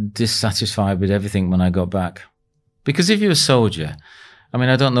of dissatisfied with everything when I got back. Because if you're a soldier,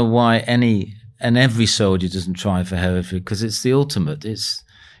 I don't know why every soldier doesn't try for Hereford, because it's the ultimate. It's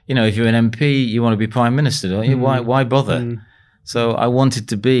if you're an MP, you want to be Prime Minister, don't you? Why bother? So I wanted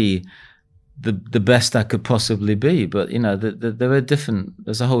to be the best I could possibly be. But, there are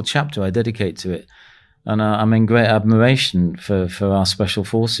there's a whole chapter I dedicate to it. And I'm in great admiration for our special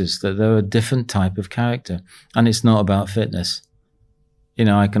forces, that they're a different type of character. And it's not about fitness.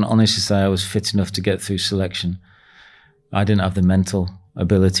 I can honestly say I was fit enough to get through selection. I didn't have the mental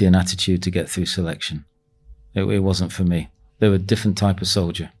ability and attitude to get through selection. It wasn't for me. They were a different type of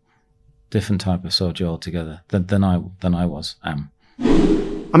soldier altogether than I am.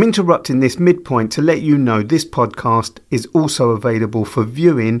 I'm interrupting this midpoint to let you know this podcast is also available for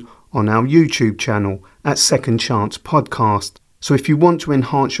viewing on our YouTube channel at Second Chance Podcast. So if you want to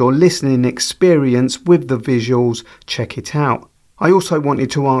enhance your listening experience with the visuals, check it out. I also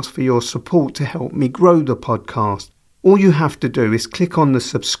wanted to ask for your support to help me grow the podcast. All you have to do is click on the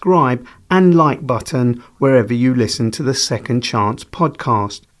subscribe and like button wherever you listen to the Second Chance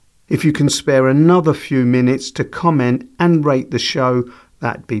Podcast. If you can spare another few minutes to comment and rate the show,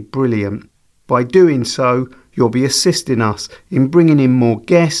 that'd be brilliant. By doing so, you'll be assisting us in bringing in more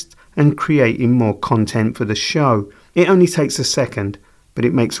guests and creating more content for the show. It only takes a second, but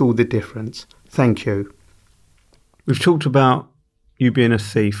it makes all the difference. Thank you. We've talked about you being a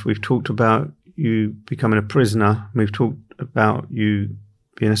thief. We've talked about you becoming a prisoner. We've talked about you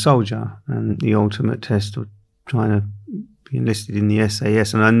being a soldier and the ultimate test of trying to be enlisted in the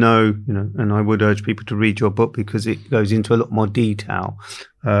SAS. And I know, and I would urge people to read your book because it goes into a lot more detail.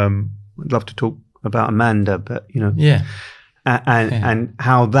 I'd love to talk about Amanda, but, and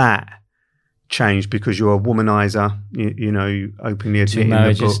how that changed because you're a womanizer, you openly admit 2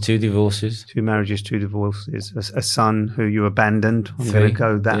 marriages, 2 divorces. 2 marriages, 2 divorces. A son who you abandoned. I'm going to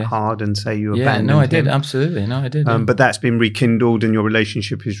go that hard and say you abandoned no, I him. did, absolutely. No, I did. But that's been rekindled and your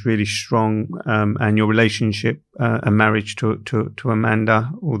relationship is really strong. And your relationship and marriage to Amanda,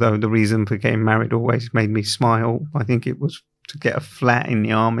 although the reason for getting married always made me smile. I think it was to get a flat in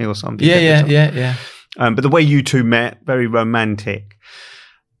the army or something. Yeah. But the way you two met, very romantic.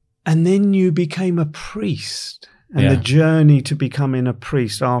 And then you became a priest. And the journey to becoming a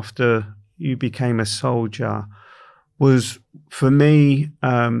priest after you became a soldier was, for me,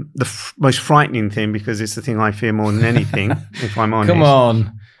 the most frightening thing, because it's the thing I fear more than anything, if I'm honest. Come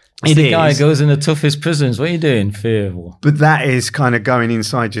on. It's the guy goes in the toughest prisons. What are you doing? Fearful. But that is kind of going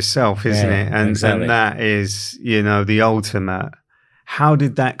inside yourself, isn't it? And, exactly. And that is, the ultimate. How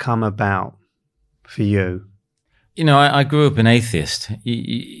did that come about for you? I grew up an atheist.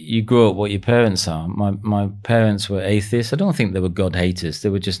 You grow up what your parents are. My parents were atheists. I don't think they were God haters. They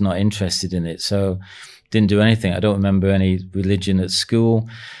were just not interested in it. So didn't do anything. I don't remember any religion at school.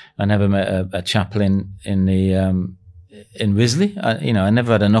 I never met a chaplain in Risley. I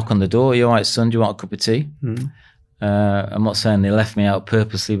never had a knock on the door. Are you all right, son? Do you want a cup of tea? I'm not saying they left me out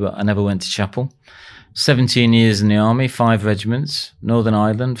purposely, but I never went to chapel. 17 years in the army, 5 regiments, Northern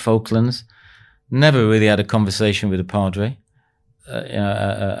Ireland, Falklands. Never really had a conversation with a padre,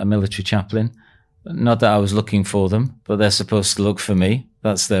 a military chaplain. Not that I was looking for them, but they're supposed to look for me.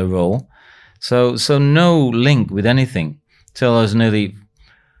 That's their role. So no link with anything till I was nearly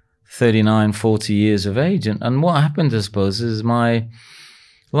 39, 40 years of age. And what happened, I suppose, is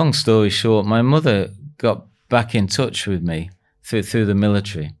long story short, my mother got back in touch with me through the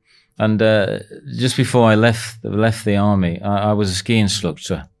military. And just before I left the army, I was a ski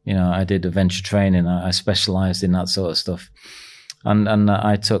instructor. I did adventure training. I specialised in that sort of stuff. And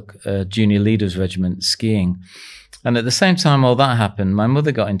I took a junior leaders regiment skiing. And at the same time all that happened, my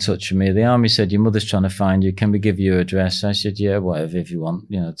mother got in touch with me. The army said, your mother's trying to find you. Can we give you her address? I said, yeah, whatever, if you want,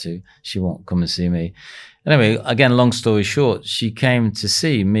 to. She won't come and see me. Anyway, again, long story short, she came to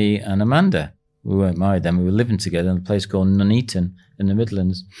see me and Amanda. We weren't married then. We were living together in a place called Nuneaton in the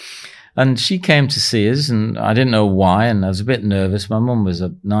Midlands. And she came to see us, and I didn't know why, and I was a bit nervous. My mum was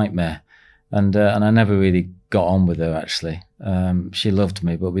a nightmare, and I never really got on with her, actually. She loved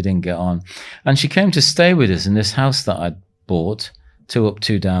me, but we didn't get on. And she came to stay with us in this house that I'd bought, 2 up,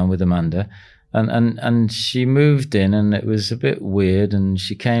 2 down with Amanda. And she moved in, and it was a bit weird, and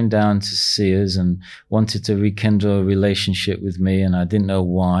she came down to see us and wanted to rekindle a relationship with me, and I didn't know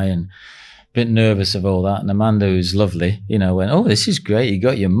why, and bit nervous of all that. And Amanda, who's lovely, went, oh, this is great. You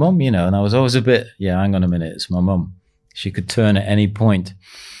got your mum, And I was always a bit, hang on a minute. It's my mum. She could turn at any point.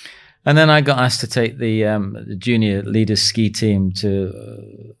 And then I got asked to take the junior leaders ski team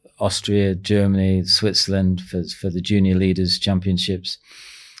to Austria, Germany, Switzerland for the junior leaders championships.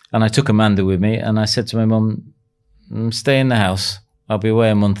 And I took Amanda with me, and I said to my mum, stay in the house. I'll be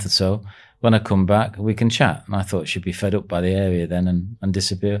away a month or so. When I come back, we can chat. And I thought she'd be fed up by the area then and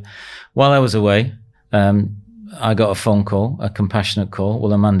disappear. While I was away, I got a phone call, a compassionate call.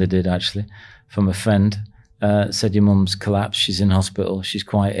 Well, Amanda did, actually, from a friend. Said, your mum's collapsed. She's in hospital. She's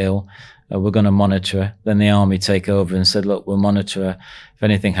quite ill. We're going to monitor her. Then the army take over and said, look, we'll monitor her. If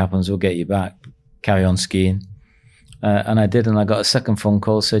anything happens, we'll get you back. Carry on skiing. And I did. And I got a second phone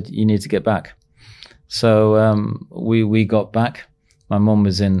call, said, you need to get back. So we got back. My mum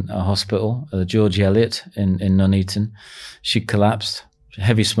was in a hospital, George Eliot in Nuneaton. She collapsed,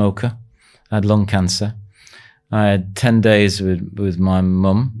 heavy smoker, had lung cancer. I had 10 days with my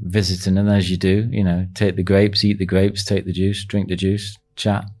mum visiting, and as you do, take the grapes, eat the grapes, take the juice, drink the juice,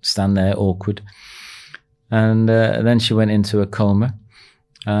 chat, stand there, awkward. And then she went into a coma,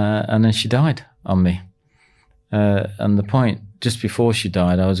 and then she died on me. And the point, just before she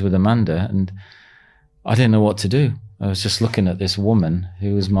died, I was with Amanda, and I didn't know what to do. I was just looking at this woman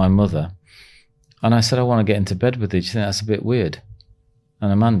who was my mother. And I said, I want to get into bed with you. Do you think that's a bit weird?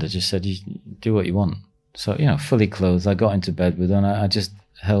 And Amanda just said, you do what you want. So, fully clothed, I got into bed with her, and I just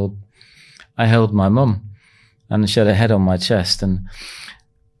held my mum. And she had her head on my chest. And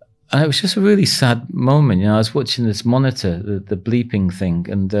And it was just a really sad moment. I was watching this monitor, the bleeping thing,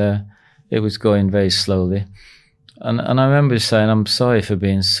 and it was going very slowly. And I remember saying, I'm sorry for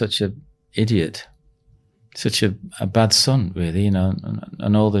being such an idiot, such a bad son, really,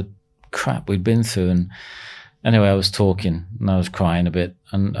 and all the crap we'd been through. And anyway, I was talking and I was crying a bit,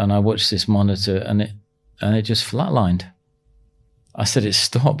 and I watched this monitor, and it just flatlined. I said it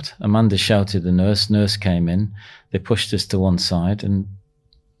stopped. Amanda shouted the nurse. Nurse came in. They pushed us to one side, and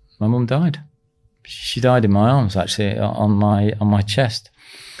my mum died. She died in my arms, actually, on my chest.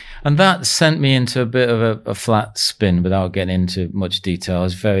 And that sent me into a bit of a flat spin without getting into much detail. I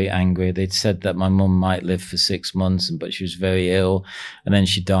was very angry. They'd said that my mum might live for 6 months, but she was very ill, and then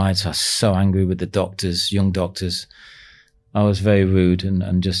she died. So I was so angry with the doctors, young doctors. I was very rude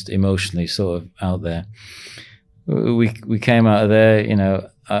and just emotionally sort of out there. We came out of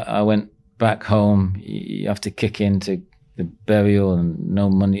there, I went back home. You have to kick into the burial and no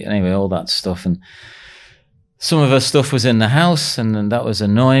money. Anyway, all that stuff. And some of her stuff was in the house, and that was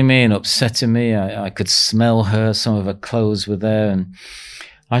annoying me and upsetting me. I could smell her. Some of her clothes were there. And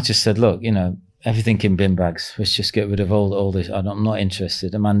I just said, look, everything in bin bags. Let's just get rid of all this. I'm not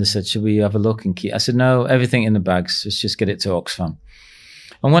interested. Amanda said, should we have a look and keep? I said, no, everything in the bags. Let's just get it to Oxfam.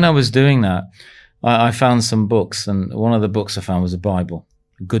 And when I was doing that, I found some books. And one of the books I found was a Bible,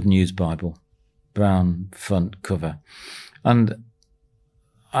 a Good News Bible, brown front cover. And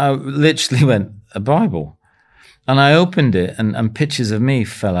I literally went, a Bible? And I opened it, and pictures of me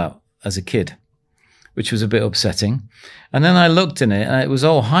fell out as a kid, which was a bit upsetting. And then I looked in it, and it was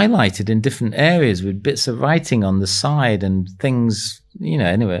all highlighted in different areas with bits of writing on the side and things,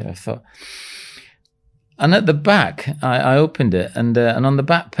 anyway, I thought. And at the back, I opened it, and on the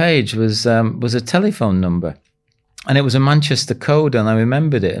back page was a telephone number. And it was a Manchester code, and I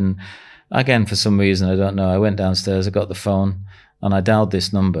remembered it. And again, for some reason, I don't know, I went downstairs, I got the phone, and I dialed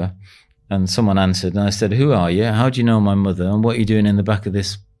this number. And someone answered, and I said, who are you? How do you know my mother? And what are you doing in the back of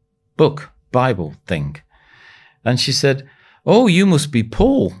this book, Bible thing? And she said, oh, you must be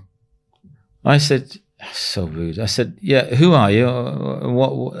Paul. I said, so rude. I said, yeah, who are you?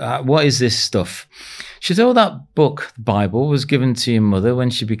 What is this stuff? She said, oh, that book, the Bible, was given to your mother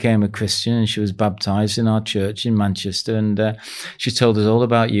when she became a Christian, and she was baptized in our church in Manchester. And she told us all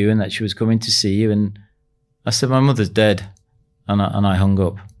about you and that she was coming to see you. And I said, my mother's dead. And I hung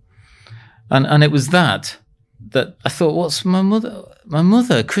up. And it was that I thought, what's my mother? My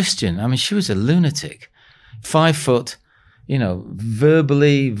mother, a Christian. I mean, she was a lunatic, 5 foot,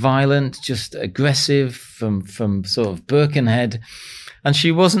 verbally violent, just aggressive from sort of Birkenhead. And she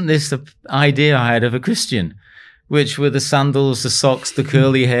wasn't this idea I had of a Christian, which were the sandals, the socks, the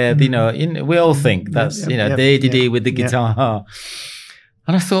curly hair. We all think that's, with the guitar.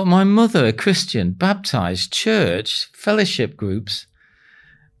 And I thought, my mother, a Christian, baptized, church, fellowship groups.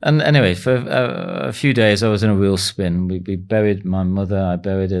 And anyway, for a few days, I was in a real spin. We buried my mother. I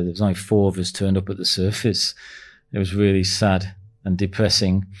buried her. There was only 4 of us turned up at the surface. It was really sad and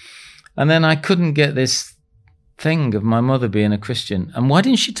depressing. And then I couldn't get this thing of my mother being a Christian. And why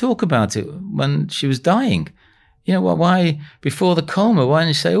didn't she talk about it when she was dying? Why, before the coma, why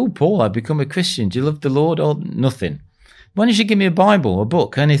didn't she say, oh, Paul, I've become a Christian. Do you love the Lord? Or nothing. Why didn't she give me a Bible, a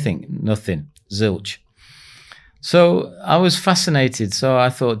book, anything? Nothing. Zilch. So I was fascinated. So I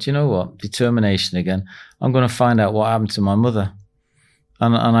thought, you know what? Determination again. I'm going to find out what happened to my mother.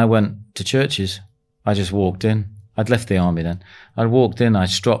 And I went to churches. I just walked in. I'd left the army then. I walked in. I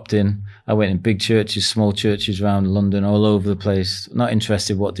stropped in. I went in big churches, small churches around London, all over the place. Not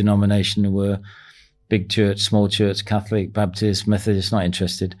interested what denomination they were. Big church, small church, Catholic, Baptist, Methodist, not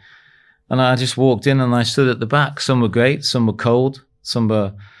interested. And I just walked in and I stood at the back. Some were great. Some were cold. Some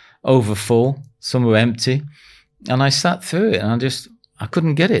were over full. Some were empty. And I sat through it, and I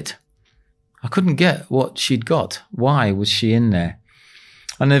couldn't get it. I couldn't get what she'd got. Why was she in there?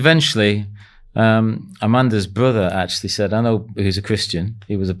 And eventually, Amanda's brother actually said, I know, he's a Christian,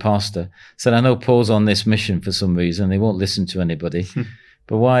 he was a pastor, said, I know Paul's on this mission for some reason, they won't listen to anybody.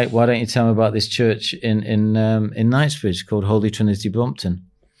 But why don't you tell me about this church in Knightsbridge called Holy Trinity Brompton?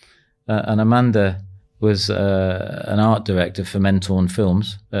 And Amanda was an art director for Mentorn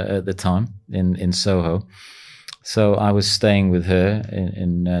Films at the time in Soho. So I was staying with her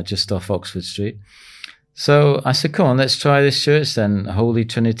in just off Oxford Street. So I said, come on, let's try this church then, Holy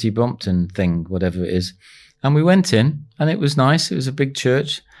Trinity Brompton thing, whatever it is. And we went in, and it was nice. It was a big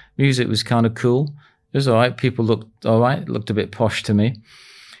church. Music was kind of cool. It was all right. People looked all right. It looked a bit posh to me.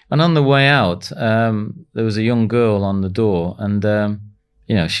 And on the way out, there was a young girl on the door, and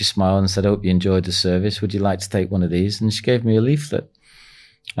she smiled and said, I hope you enjoyed the service. Would you like to take one of these? And she gave me a leaflet.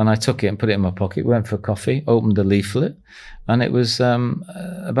 And I took it and put it in my pocket, went for a coffee, opened the leaflet, and it was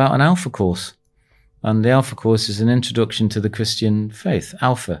about an Alpha course. And the Alpha course is an introduction to the Christian faith.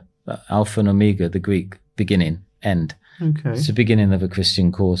 Alpha and Omega, the Greek, beginning, end. Okay. It's the beginning of a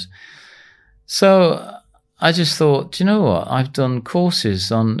Christian course. So I just thought, do you know what? I've done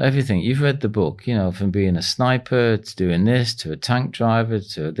courses on everything. You've read the book, from being a sniper to doing this, to a tank driver,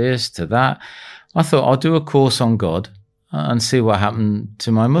 to this, to that. I thought I'll do a course on God and see what happened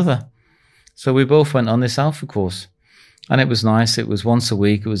to my mother. So we both went on this Alpha course. And it was nice. It was once a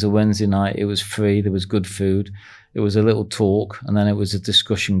week. It was a Wednesday night. It was free. There was good food. It was a little talk, and then it was a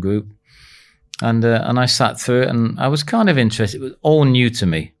discussion group. And I sat through it, and I was kind of interested. It was all new to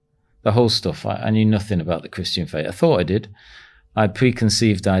me, the whole stuff. I knew nothing about the Christian faith. I thought I did. I had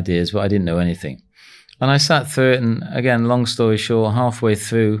preconceived ideas, but I didn't know anything. And I sat through it, and again, long story short, halfway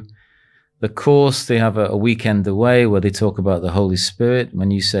through the course, they have a weekend away where they talk about the Holy Spirit.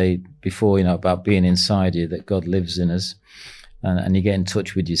 When you say before, about being inside you, that God lives in us, and you get in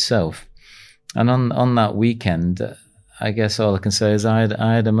touch with yourself. And on that weekend, I guess all I can say is I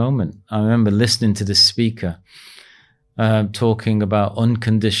had a moment. I remember listening to the speaker talking about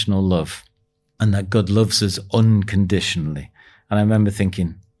unconditional love, and that God loves us unconditionally. And I remember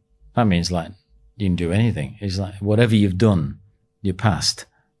thinking, that means like you can do anything. It's like whatever you've done, your past,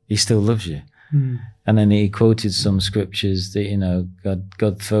 He still loves you. And then he quoted some scriptures that,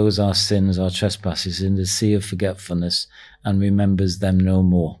 God throws our sins, our trespasses in the sea of forgetfulness and remembers them no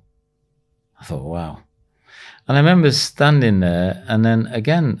more. I thought, wow. And I remember standing there, and then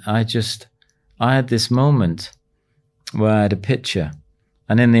again, I had this moment where I had a picture.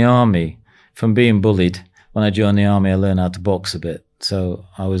 And in the army, from being bullied, when I joined the army, I learned how to box a bit. So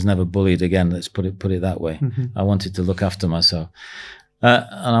I was never bullied again, let's put it that way. I wanted to look after myself.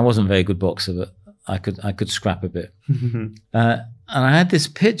 And I wasn't a very good boxer, but I could scrap a bit. And I had this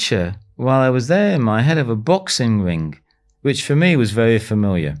picture while I was there in my head of a boxing ring, which for me was very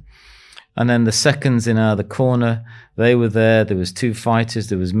familiar. And then the seconds in the corner, they were there. There was two fighters.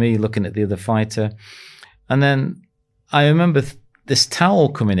 There was me looking at the other fighter. And then I remember this towel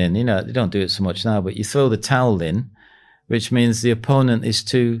coming in. They don't do it so much now, but you throw the towel in, which means the opponent is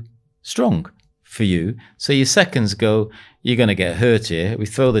too strong for you. So your seconds go, you're going to get hurt here. We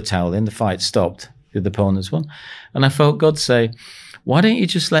throw the towel in, the fight stopped, the opponent's won. And I felt God say, why don't you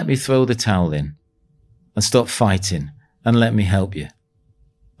just let me throw the towel in and stop fighting and let me help you?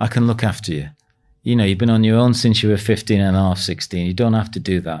 I can look after you. You've been on your own since you were 15 and a half, 16. You don't have to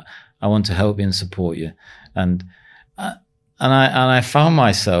do that. I want to help you and support you. And I found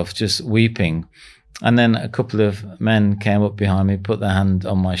myself just weeping. And then a couple of men came up behind me, put their hand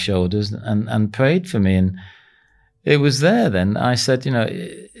on my shoulders and prayed for me. And it was there then. I said,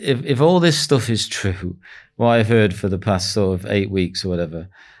 if all this stuff is true, what I've heard for the past sort of 8 weeks or whatever,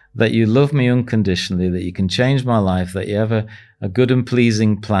 that you love me unconditionally, that you can change my life, that you have a good and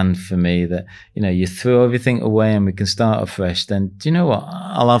pleasing plan for me, that, you throw everything away and we can start afresh, then do you know what?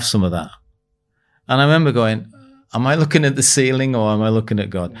 I'll have some of that. And I remember going, am I looking at the ceiling or am I looking at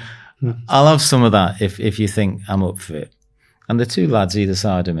God? I'll have some of that if you think I'm up for it. And the two lads either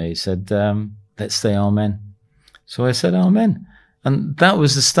side of me said, let's say amen. So I said amen. And that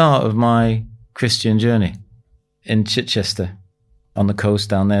was the start of my Christian journey in Chichester, on the coast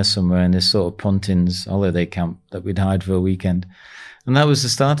down there somewhere, in this sort of Pontins holiday camp that we'd hired for a weekend. And that was the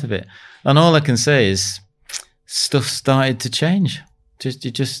start of it. And all I can say is stuff started to change.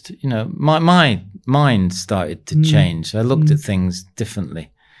 My mind started to change. I looked at things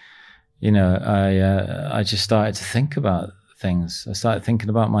differently. I just started to think about things. I started thinking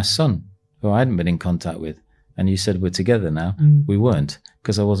about my son, who I hadn't been in contact with. And you said we're together now. We weren't,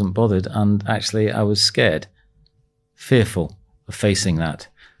 because I wasn't bothered. And actually, I was scared, fearful of facing that.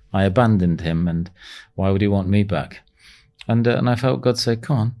 I abandoned him, and why would he want me back? And I felt God say,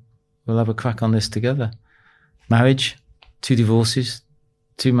 come on, we'll have a crack on this together. Marriage, 2 divorces,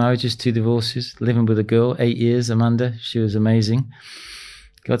 2 marriages, 2 divorces, living with a girl, 8 years, Amanda. She was amazing.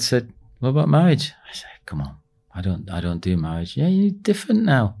 God said, what about marriage? I said, come on, I don't do marriage. Yeah, you're different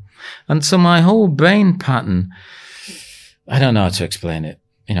now. And so my whole brain pattern, I don't know how to explain it.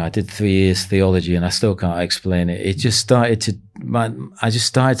 I did 3 years theology and I still can't explain it. I just started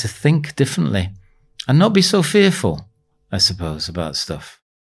to think differently and not be so fearful, I suppose, about stuff.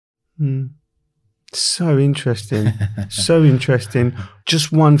 So interesting. So interesting.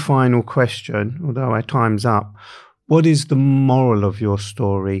 Just one final question, although our time's up. What is the moral of your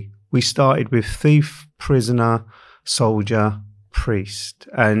story? We started with thief, prisoner, soldier, priest,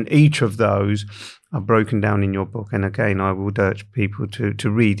 and each of those are broken down in your book. And again, I would urge people to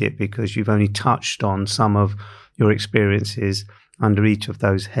read it, because you've only touched on some of your experiences under each of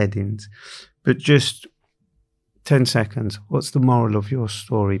those headings. But just 10 seconds, what's the moral of your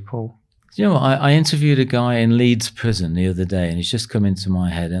story, Paul? You know, I interviewed a guy in Leeds prison the other day, and he's just come into my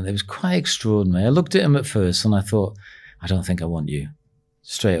head, and it was quite extraordinary. I looked at him at first, and I thought, I don't think I want you.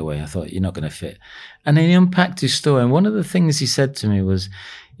 Straight away, I thought, you're not going to fit. And then he unpacked his story, and one of the things he said to me was,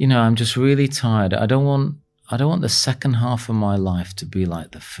 you know, I'm just really tired. I don't want the second half of my life to be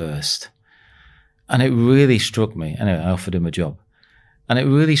like the first. And it really struck me. Anyway, I offered him a job. And it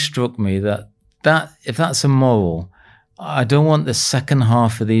really struck me that if that's a moral, I don't want the second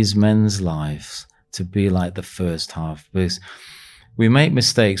half of these men's lives to be like the first half, because we make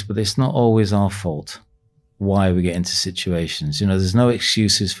mistakes, but it's not always our fault why we get into situations. You know, there's no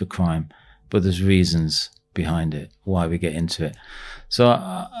excuses for crime, but there's reasons behind it, why we get into it. So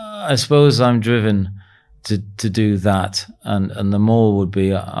I suppose I'm driven to do that. And the moral would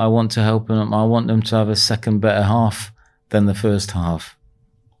be, I want to help them. I want them to have a second better half than the first half,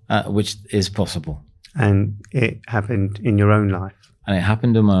 which is possible. And it happened in your own life. And it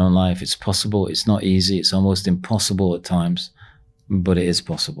happened in my own life. It's possible. It's not easy. It's almost impossible at times, but it is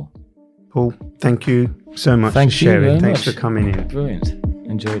possible. Paul, thank you so much for sharing. Thanks for coming in. Brilliant.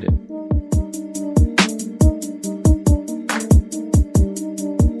 Enjoyed it.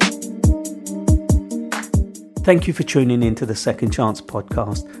 Thank you for tuning in to the Second Chance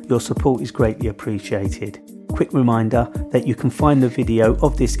podcast. Your support is greatly appreciated. Quick reminder that you can find the video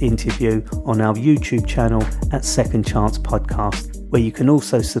of this interview on our YouTube channel at Second Chance Podcast, where you can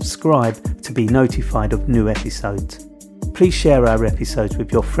also subscribe to be notified of new episodes. Please share our episodes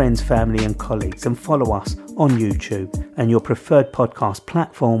with your friends, family and colleagues, and follow us on YouTube and your preferred podcast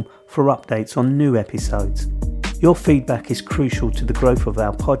platform for updates on new episodes. Your feedback is crucial to the growth of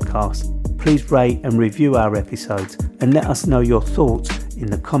our podcast. Please rate and review our episodes and let us know your thoughts in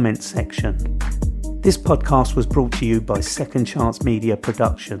the comments section. This podcast was brought to you by Second Chance Media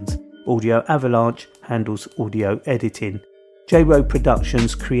Productions. Audio Avalanche handles audio editing. J-Row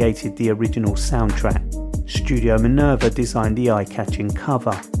Productions created the original soundtrack. Studio Minerva designed the eye-catching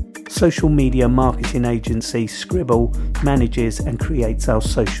cover. Social media marketing agency Scribble manages and creates our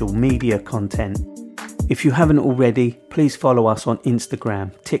social media content. If you haven't already, please follow us on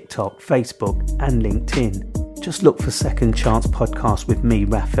Instagram, TikTok, Facebook and LinkedIn. Just look for Second Chance Podcast with me,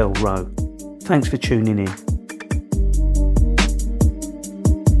 Raphael Rowe. Thanks for tuning in.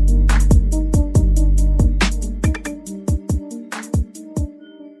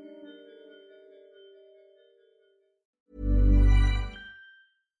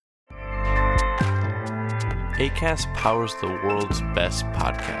 Acast powers the world's best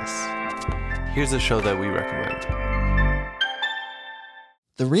podcasts. Here's a show that we recommend.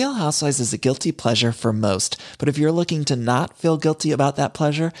 The Real Housewives is a guilty pleasure for most, but if you're looking to not feel guilty about that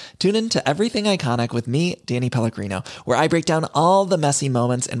pleasure, tune in to Everything Iconic with me, Danny Pellegrino, where I break down all the messy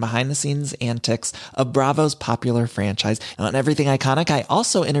moments and behind-the-scenes antics of Bravo's popular franchise. And on Everything Iconic, I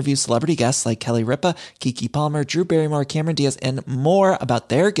also interview celebrity guests like Kelly Ripa, Keke Palmer, Drew Barrymore, Cameron Diaz, and more about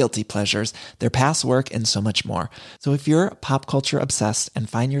their guilty pleasures, their past work, and so much more. So if you're pop culture obsessed and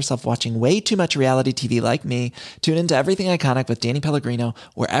find yourself watching way too much reality TV like me, tune in to Everything Iconic with Danny Pellegrino,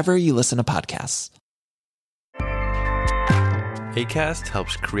 wherever you listen to podcasts. Acast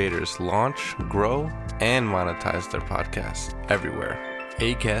helps creators launch, grow, and monetize their podcasts everywhere.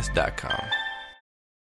 Acast.com.